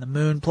sun and the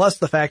moon, plus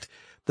the fact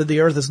that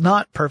the Earth is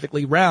not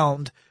perfectly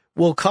round,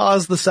 will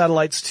cause the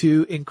satellites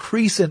to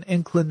increase in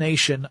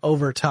inclination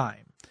over time.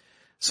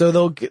 So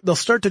they'll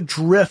start to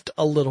drift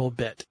a little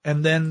bit,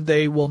 and then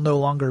they will no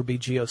longer be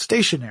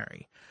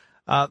geostationary.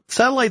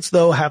 Satellites,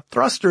 though, have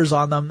thrusters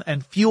on them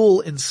and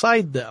fuel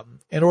inside them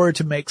in order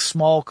to make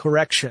small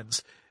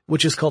corrections,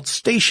 which is called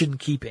station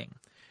keeping.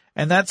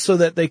 And that's so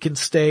that they can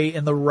stay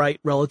in the right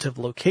relative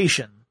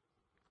location.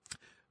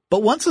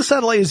 But once the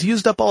satellite has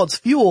used up all its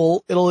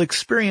fuel, it'll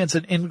experience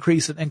an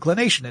increase in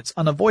inclination. It's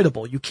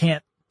unavoidable. You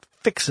can't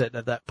fix it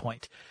at that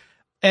point.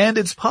 And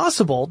it's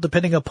possible,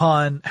 depending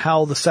upon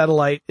how the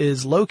satellite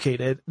is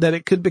located, that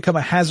it could become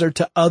a hazard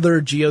to other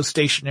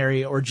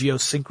geostationary or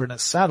geosynchronous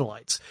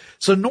satellites.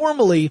 So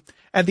normally,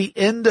 at the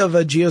end of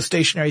a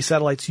geostationary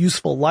satellite's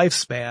useful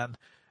lifespan,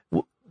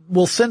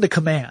 we'll send a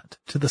command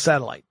to the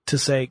satellite to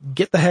say,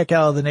 get the heck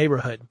out of the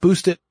neighborhood,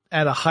 boost it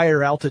at a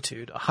higher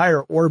altitude, a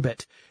higher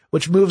orbit,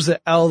 which moves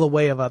it out of the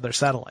way of other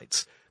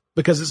satellites,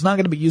 because it's not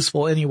going to be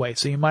useful anyway.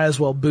 So you might as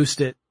well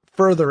boost it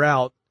further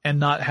out and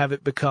not have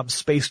it become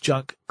space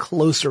junk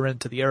closer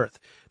into the Earth.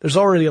 There's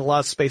already a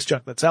lot of space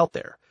junk that's out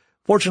there.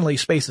 Fortunately,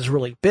 space is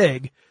really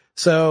big.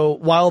 So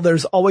while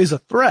there's always a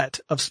threat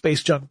of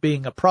space junk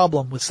being a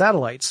problem with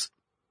satellites,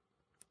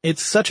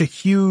 it's such a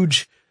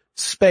huge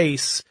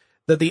space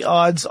that the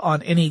odds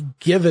on any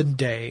given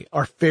day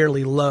are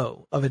fairly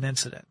low of an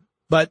incident.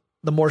 But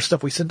the more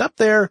stuff we send up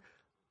there,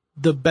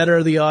 the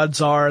better the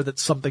odds are that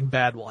something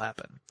bad will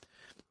happen.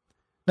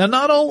 Now,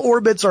 not all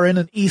orbits are in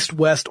an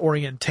east-west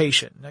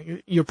orientation. Now,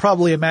 you're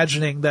probably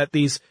imagining that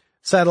these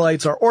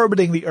satellites are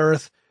orbiting the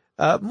Earth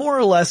more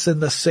or less in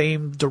the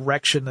same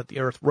direction that the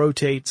Earth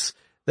rotates,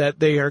 that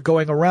they are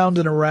going around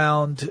and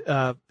around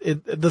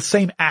in the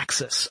same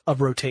axis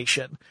of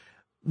rotation.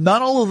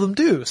 Not all of them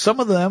do. Some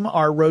of them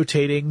are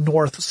rotating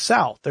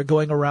north-south. They're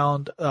going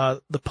around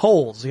the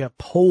poles. You have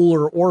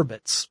polar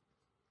orbits,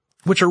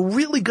 which are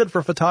really good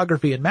for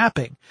photography and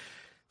mapping,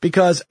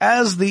 because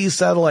as these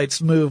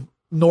satellites move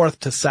north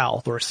to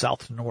south or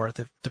south to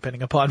north,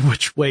 depending upon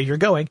which way you're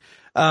going,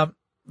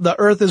 the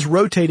Earth is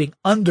rotating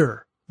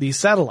under these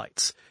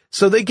satellites.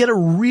 So they get a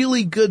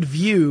really good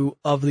view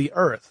of the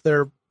Earth.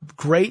 They're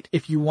great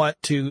if you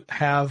want to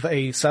have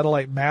a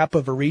satellite map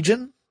of a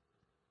region.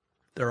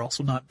 They're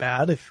also not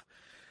bad if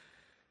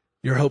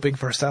you're hoping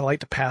for a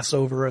satellite to pass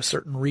over a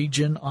certain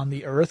region on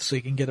the Earth so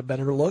you can get a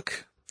better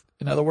look.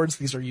 In other words,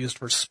 these are used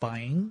for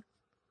spying.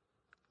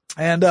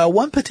 And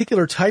one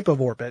particular type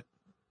of orbit,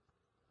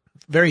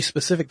 very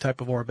specific type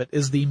of orbit,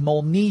 is the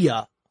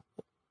Molniya,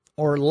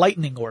 or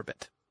lightning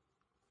orbit.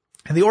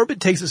 And the orbit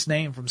takes its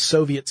name from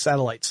Soviet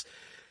satellites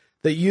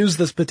that use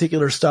this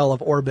particular style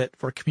of orbit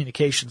for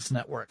communications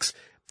networks.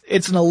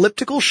 It's an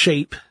elliptical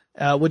shape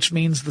which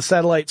means the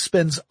satellite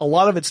spends a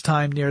lot of its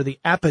time near the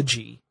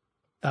apogee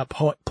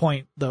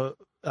point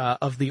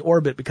of the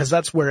orbit, because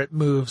that's where it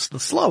moves the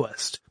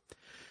slowest.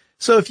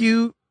 So if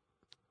you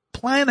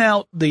plan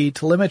out the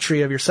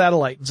telemetry of your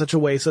satellite in such a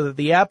way so that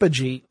the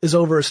apogee is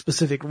over a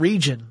specific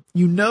region,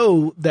 you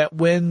know that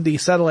when the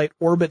satellite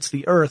orbits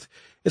the Earth,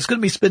 it's going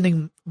to be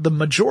spending the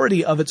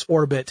majority of its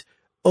orbit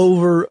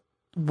over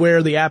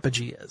where the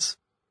apogee is.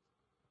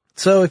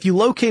 So if you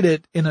locate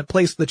it in a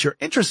place that you're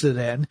interested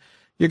in,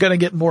 you're going to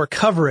get more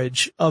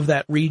coverage of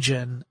that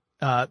region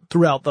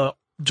throughout the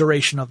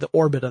duration of the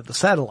orbit of the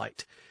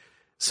satellite.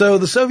 So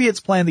the Soviets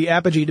planned the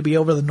apogee to be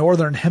over the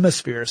northern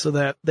hemisphere so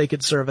that they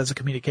could serve as a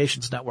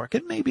communications network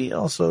and maybe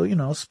also,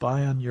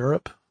 spy on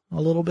Europe a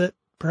little bit,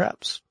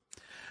 perhaps.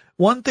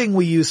 One thing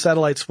we use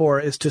satellites for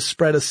is to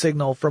spread a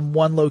signal from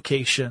one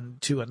location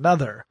to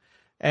another.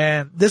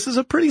 And this is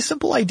a pretty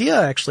simple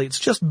idea, actually. It's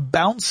just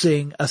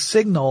bouncing a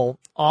signal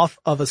off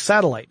of a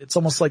satellite. It's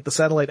almost like the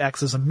satellite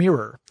acts as a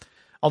mirror,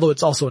 although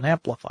it's also an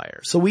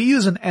amplifier. So we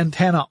use an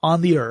antenna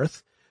on the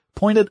Earth,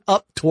 pointed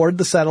up toward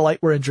the satellite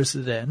we're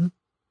interested in,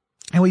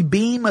 and we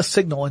beam a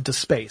signal into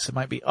space. It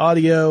might be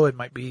audio, it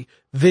might be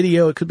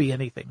video, it could be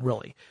anything,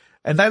 really.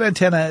 And that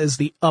antenna is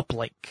the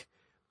uplink.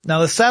 Now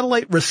the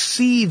satellite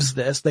receives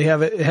this,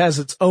 it has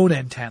its own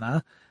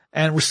antenna,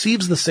 and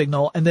receives the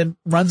signal and then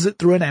runs it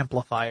through an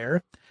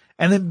amplifier,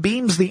 and then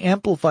beams the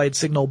amplified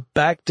signal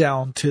back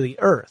down to the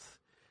Earth.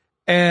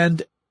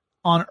 And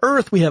on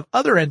Earth we have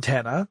other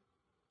antenna,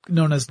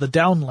 known as the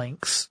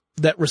downlinks,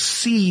 that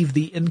receive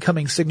the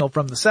incoming signal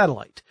from the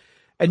satellite.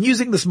 And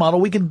using this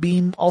model, we can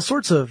beam all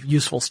sorts of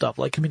useful stuff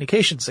like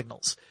communication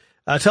signals.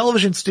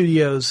 Television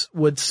studios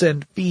would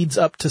send feeds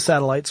up to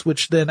satellites,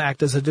 which then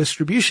act as a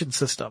distribution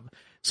system.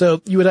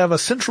 So you would have a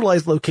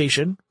centralized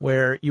location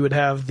where you would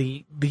have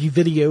the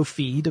video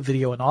feed, a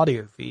video and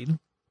audio feed.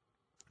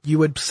 You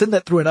would send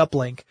that through an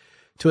uplink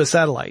to a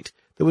satellite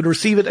that would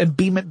receive it and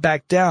beam it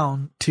back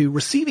down to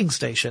receiving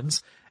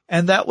stations.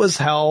 And that was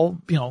how,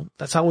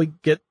 that's how we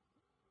get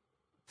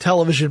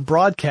television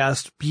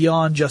broadcast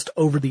beyond just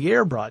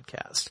over-the-air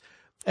broadcast.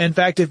 In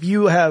fact, if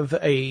you have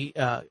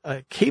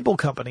a cable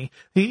company,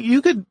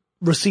 you could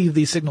receive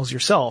these signals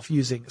yourself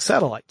using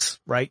satellites,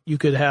 right? You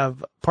could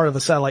have part of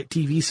a satellite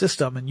TV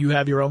system and you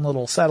have your own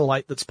little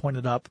satellite that's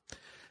pointed up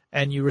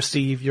and you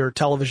receive your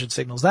television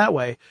signals that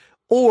way.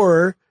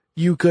 Or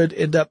you could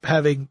end up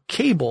having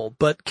cable,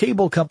 but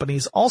cable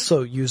companies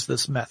also use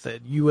this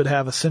method. You would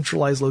have a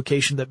centralized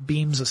location that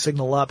beams a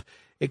signal up.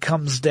 It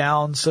comes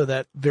down so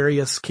that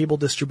various cable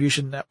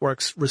distribution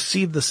networks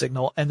receive the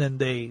signal, and then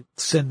they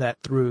send that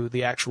through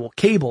the actual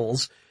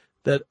cables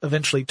that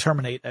eventually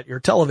terminate at your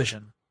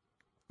television.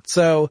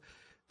 So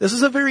this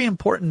is a very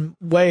important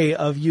way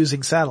of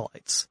using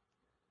satellites.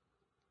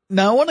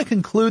 Now I want to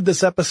conclude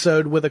this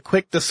episode with a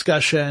quick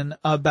discussion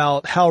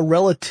about how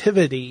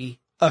relativity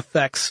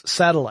affects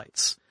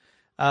satellites,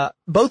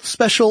 both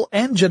special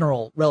and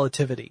general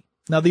relativity.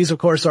 Now these of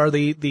course are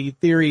the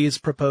theories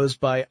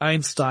proposed by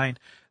Einstein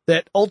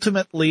that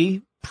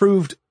ultimately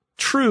proved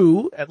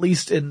true, at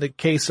least in the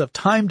case of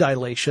time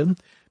dilation,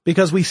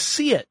 because we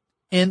see it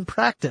in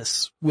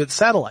practice with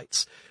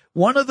satellites.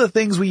 One of the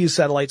things we use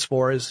satellites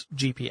for is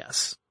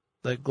GPS,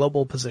 the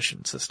Global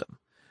Position System.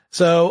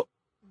 So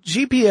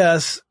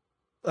GPS,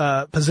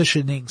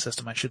 positioning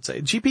system, I should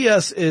say.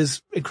 GPS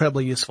is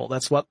incredibly useful.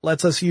 That's what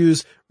lets us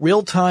use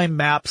real-time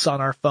maps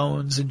on our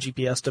phones and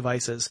GPS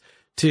devices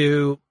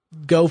to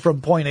go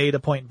from point A to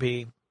point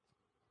B.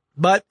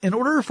 But in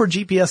order for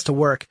GPS to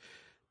work,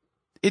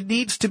 it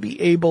needs to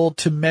be able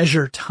to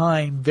measure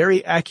time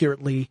very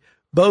accurately,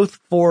 both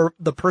for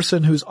the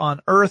person who's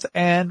on Earth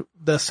and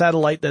the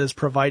satellite that is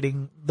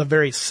providing, the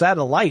very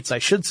satellites, I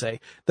should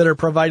say, that are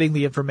providing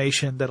the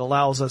information that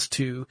allows us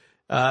to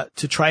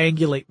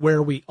triangulate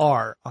where we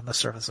are on the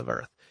surface of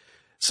Earth.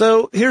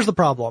 So here's the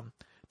problem.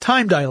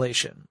 Time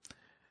dilation.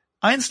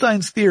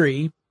 Einstein's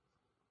theory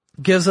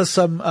gives us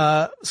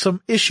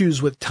some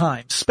issues with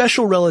time.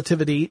 Special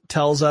relativity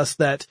tells us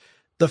that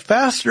the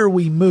faster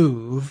we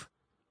move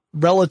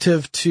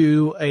relative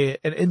to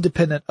an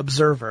independent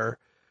observer,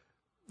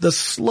 the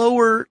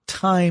slower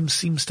time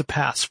seems to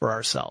pass for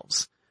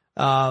ourselves.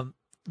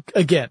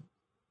 Again,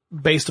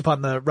 based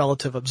upon the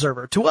relative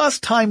observer. To us,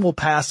 time will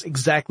pass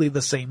exactly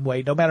the same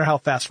way, no matter how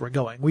fast we're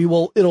going.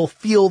 It'll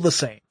feel the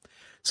same.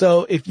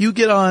 So if you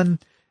get on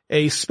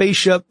a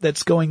spaceship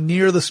that's going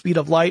near the speed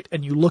of light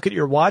and you look at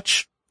your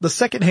watch, the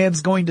second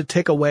hand's going to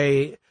tick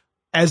away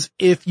as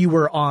if you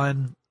were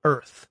on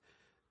Earth.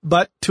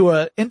 But to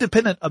an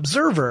independent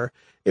observer,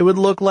 it would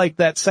look like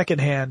that second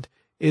hand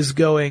is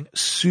going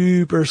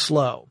super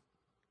slow.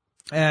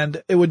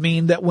 And it would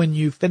mean that when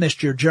you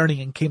finished your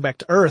journey and came back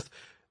to Earth,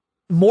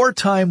 more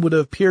time would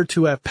appear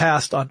to have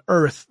passed on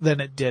Earth than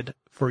it did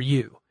for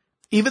you.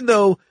 Even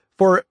though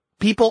for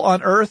people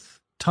on Earth,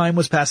 time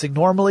was passing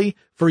normally,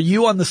 for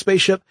you on the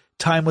spaceship,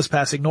 time was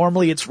passing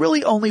normally. It's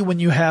really only when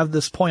you have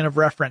this point of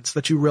reference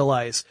that you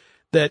realize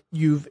that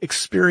you've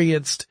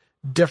experienced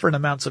different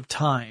amounts of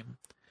time.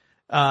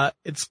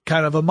 It's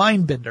kind of a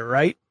mind bender,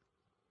 right?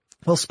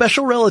 Well,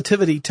 special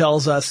relativity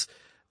tells us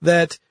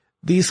that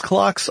these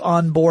clocks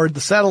on board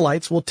the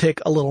satellites will tick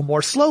a little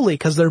more slowly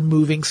because they're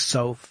moving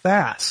so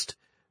fast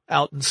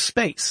out in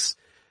space.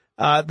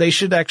 They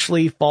should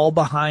actually fall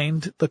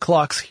behind the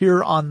clocks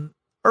here on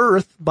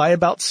Earth by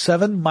about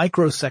 7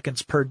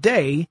 microseconds per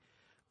day,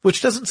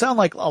 which doesn't sound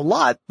like a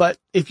lot, but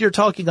if you're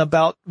talking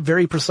about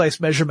very precise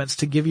measurements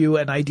to give you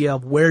an idea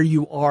of where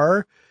you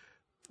are,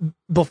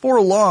 before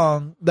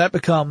long, that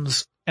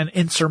becomes an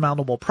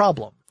insurmountable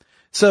problem.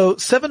 So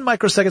 7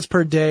 microseconds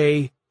per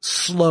day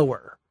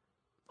slower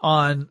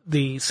on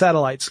the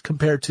satellites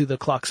compared to the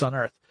clocks on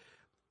Earth.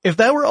 If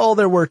that were all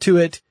there were to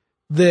it,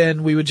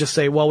 then we would just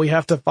say, well, we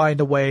have to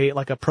find a way,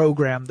 like a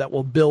program that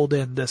will build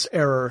in this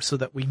error so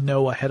that we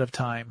know ahead of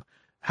time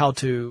how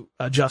to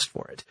adjust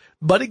for it.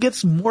 But it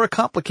gets more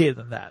complicated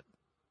than that.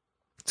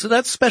 So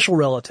that's special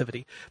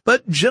relativity.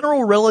 But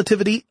general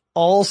relativity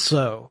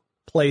also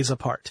plays a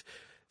part.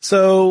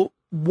 So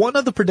one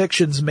of the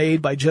predictions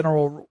made by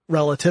general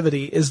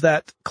relativity is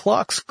that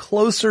clocks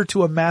closer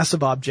to a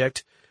massive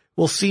object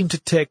will seem to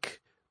tick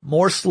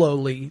more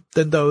slowly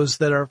than those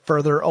that are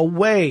further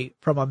away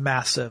from a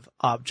massive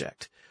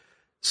object.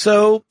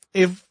 So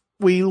if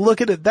we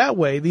look at it that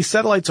way, these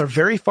satellites are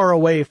very far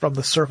away from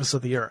the surface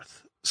of the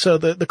Earth. So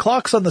the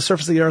clocks on the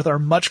surface of the Earth are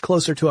much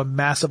closer to a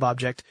massive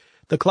object.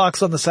 The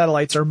clocks on the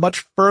satellites are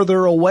much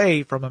further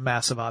away from a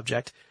massive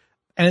object.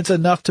 And it's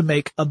enough to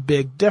make a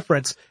big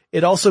difference.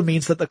 It also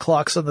means that the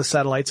clocks on the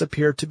satellites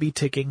appear to be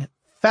ticking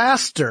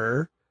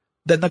faster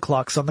than the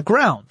clocks on the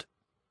ground.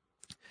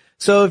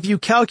 So if you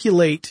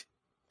calculate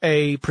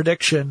a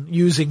prediction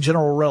using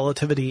general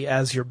relativity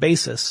as your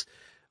basis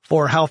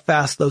for how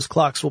fast those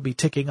clocks will be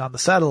ticking on the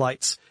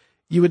satellites,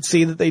 you would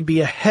see that they'd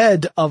be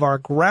ahead of our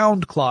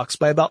ground clocks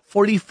by about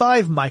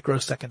 45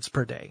 microseconds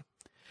per day.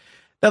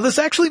 Now this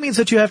actually means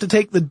that you have to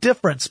take the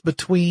difference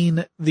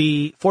between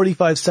the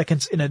 45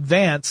 seconds in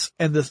advance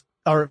and the,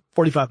 or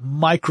 45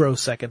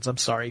 microseconds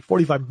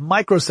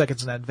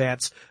in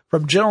advance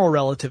from general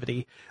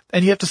relativity,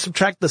 and you have to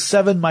subtract the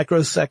 7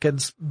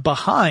 microseconds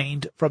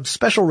behind from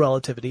special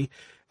relativity,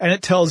 and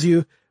it tells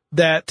you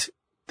that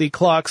the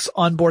clocks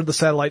on board the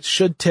satellites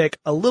should tick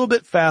a little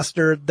bit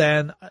faster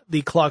than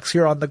the clocks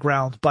here on the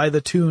ground by the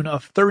tune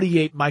of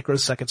 38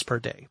 microseconds per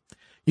day.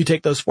 You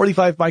take those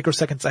 45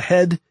 microseconds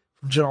ahead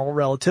from general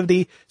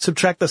relativity,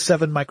 subtract the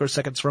 7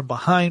 microseconds from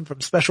behind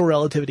from special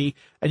relativity,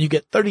 and you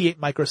get 38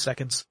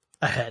 microseconds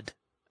ahead,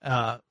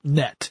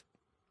 net.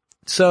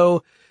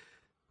 So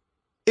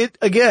it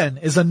again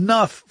is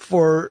enough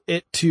for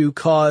it to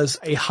cause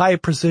a high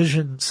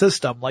precision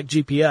system like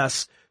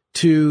GPS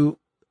to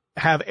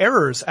have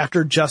errors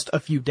after just a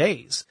few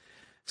days.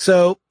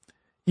 So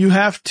you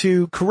have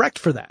to correct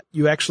for that.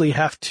 You actually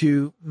have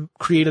to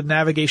create a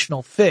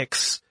navigational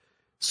fix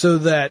so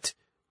that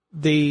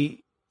the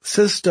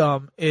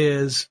system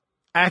is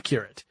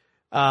accurate.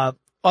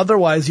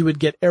 Otherwise you would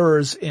get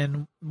errors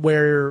in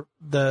where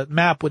the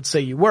map would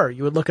say you were.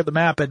 You would look at the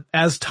map, and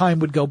as time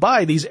would go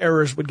by, these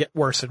errors would get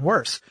worse and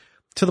worse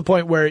to the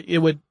point where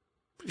it would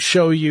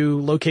show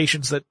you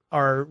locations that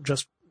are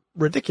just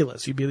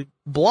ridiculous. You'd be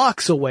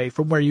blocks away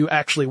from where you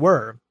actually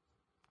were.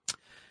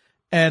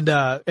 And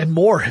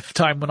more if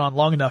time went on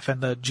long enough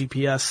and the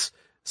GPS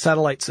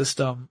satellite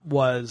system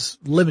was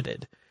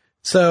limited.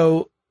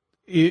 So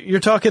you're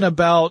talking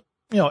about,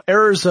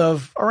 errors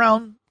of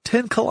around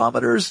 10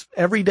 kilometers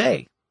every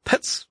day.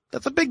 That's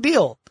a big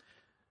deal.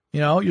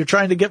 You're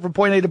trying to get from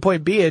point A to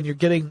point B and you're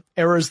getting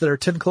errors that are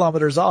 10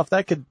 kilometers off.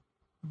 That could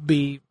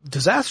be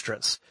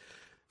disastrous.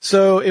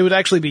 So it would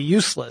actually be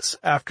useless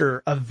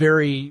after a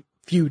very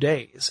few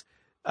days.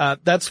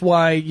 That's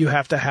why you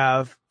have to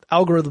have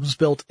algorithms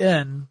built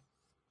in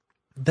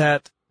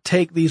that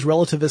take these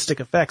relativistic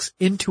effects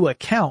into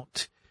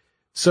account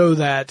so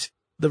that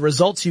the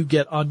results you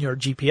get on your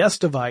GPS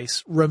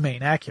device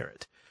remain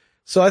accurate.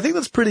 So I think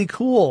that's pretty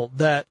cool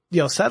that,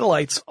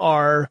 satellites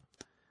are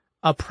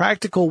a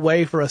practical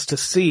way for us to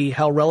see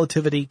how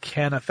relativity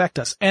can affect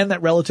us, and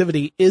that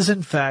relativity is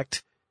in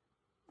fact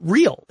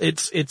real.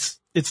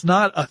 It's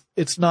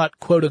not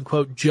quote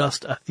unquote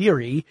just a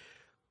theory.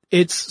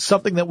 It's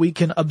something that we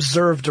can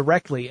observe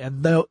directly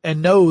and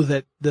know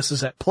that this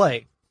is at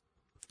play.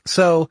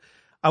 So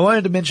I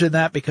wanted to mention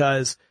that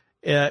because,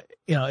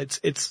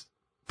 it's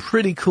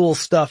pretty cool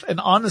stuff. And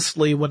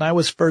honestly, when I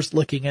was first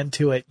looking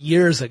into it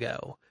years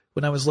ago,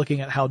 when I was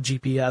looking at how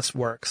GPS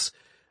works,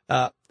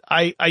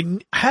 I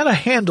had a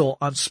handle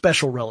on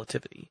special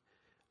relativity.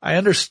 I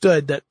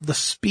understood that the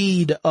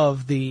speed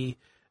of the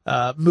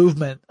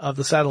movement of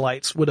the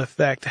satellites would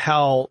affect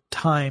how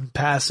time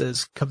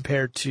passes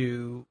compared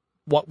to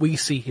what we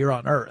see here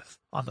on Earth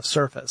on the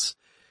surface.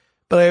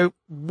 But I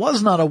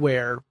was not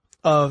aware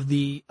of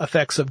the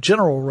effects of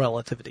general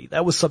relativity.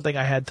 That was something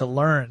I had to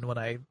learn when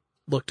I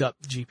looked up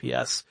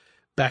GPS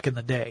back in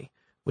the day,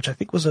 which I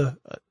think was a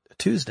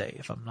Tuesday,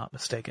 if I'm not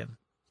mistaken.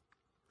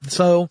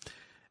 So,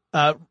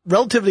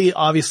 relativity,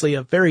 obviously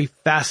a very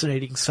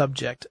fascinating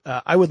subject.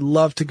 I would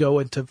love to go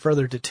into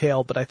further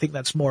detail, but I think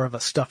that's more of a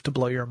stuff to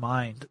blow your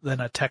mind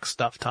than a tech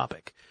stuff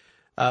topic.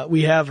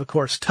 We have, of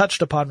course,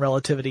 touched upon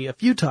relativity a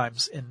few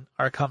times in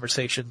our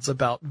conversations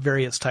about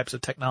various types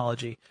of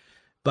technology,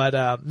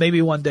 but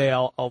maybe one day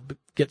I'll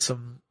get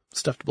some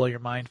stuff to blow your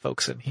mind,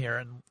 folks, in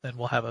here, and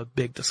we'll have a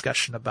big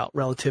discussion about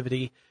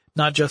relativity,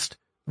 not just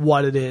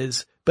what it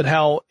is, but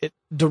how it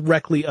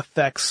directly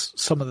affects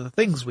some of the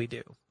things we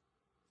do.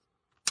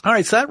 All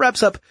right, so that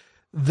wraps up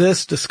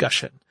this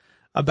discussion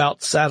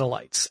about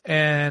satellites,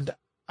 and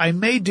I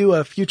may do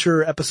a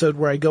future episode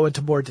where I go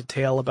into more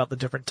detail about the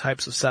different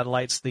types of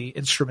satellites, the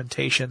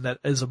instrumentation that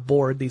is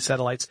aboard these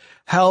satellites,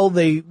 how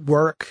they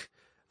work,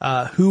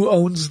 who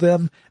owns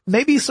them,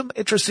 maybe some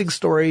interesting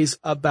stories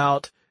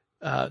about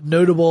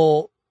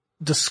notable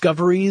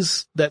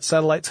discoveries that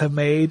satellites have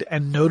made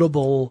and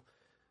notable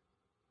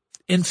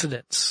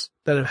incidents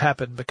that have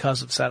happened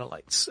because of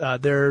satellites.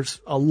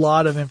 There's a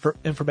lot of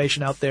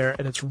information out there,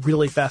 and it's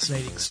really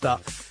fascinating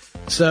stuff.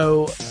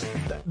 So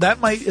that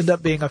might end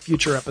up being a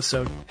future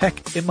episode.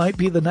 Heck, it might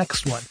be the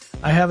next one.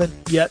 I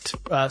haven't yet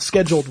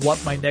scheduled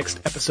what my next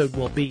episode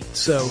will be,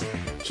 so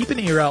keep an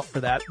ear out for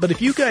that. But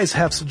if you guys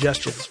have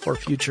suggestions for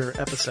future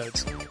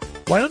episodes,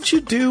 why don't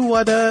you do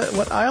what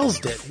Isles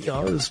did? You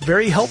know, it was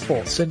very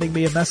helpful sending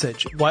me a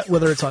message,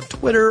 whether it's on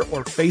Twitter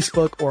or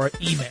Facebook or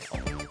email.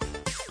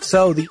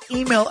 So the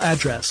email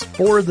address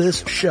for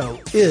this show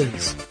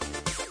is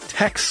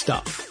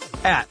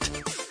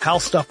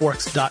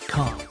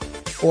techstuff@howstuffworks.com.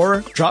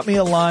 Or drop me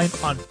a line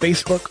on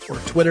Facebook or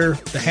Twitter.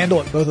 The handle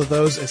at both of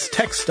those is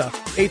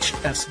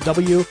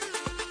TechStuffHSW.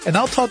 And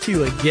I'll talk to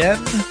you again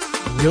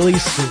really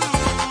soon.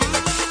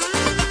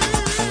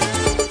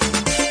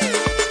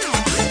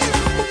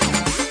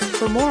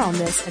 For more on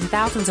this and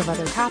thousands of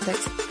other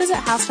topics, visit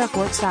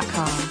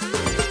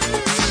HowStuffWorks.com.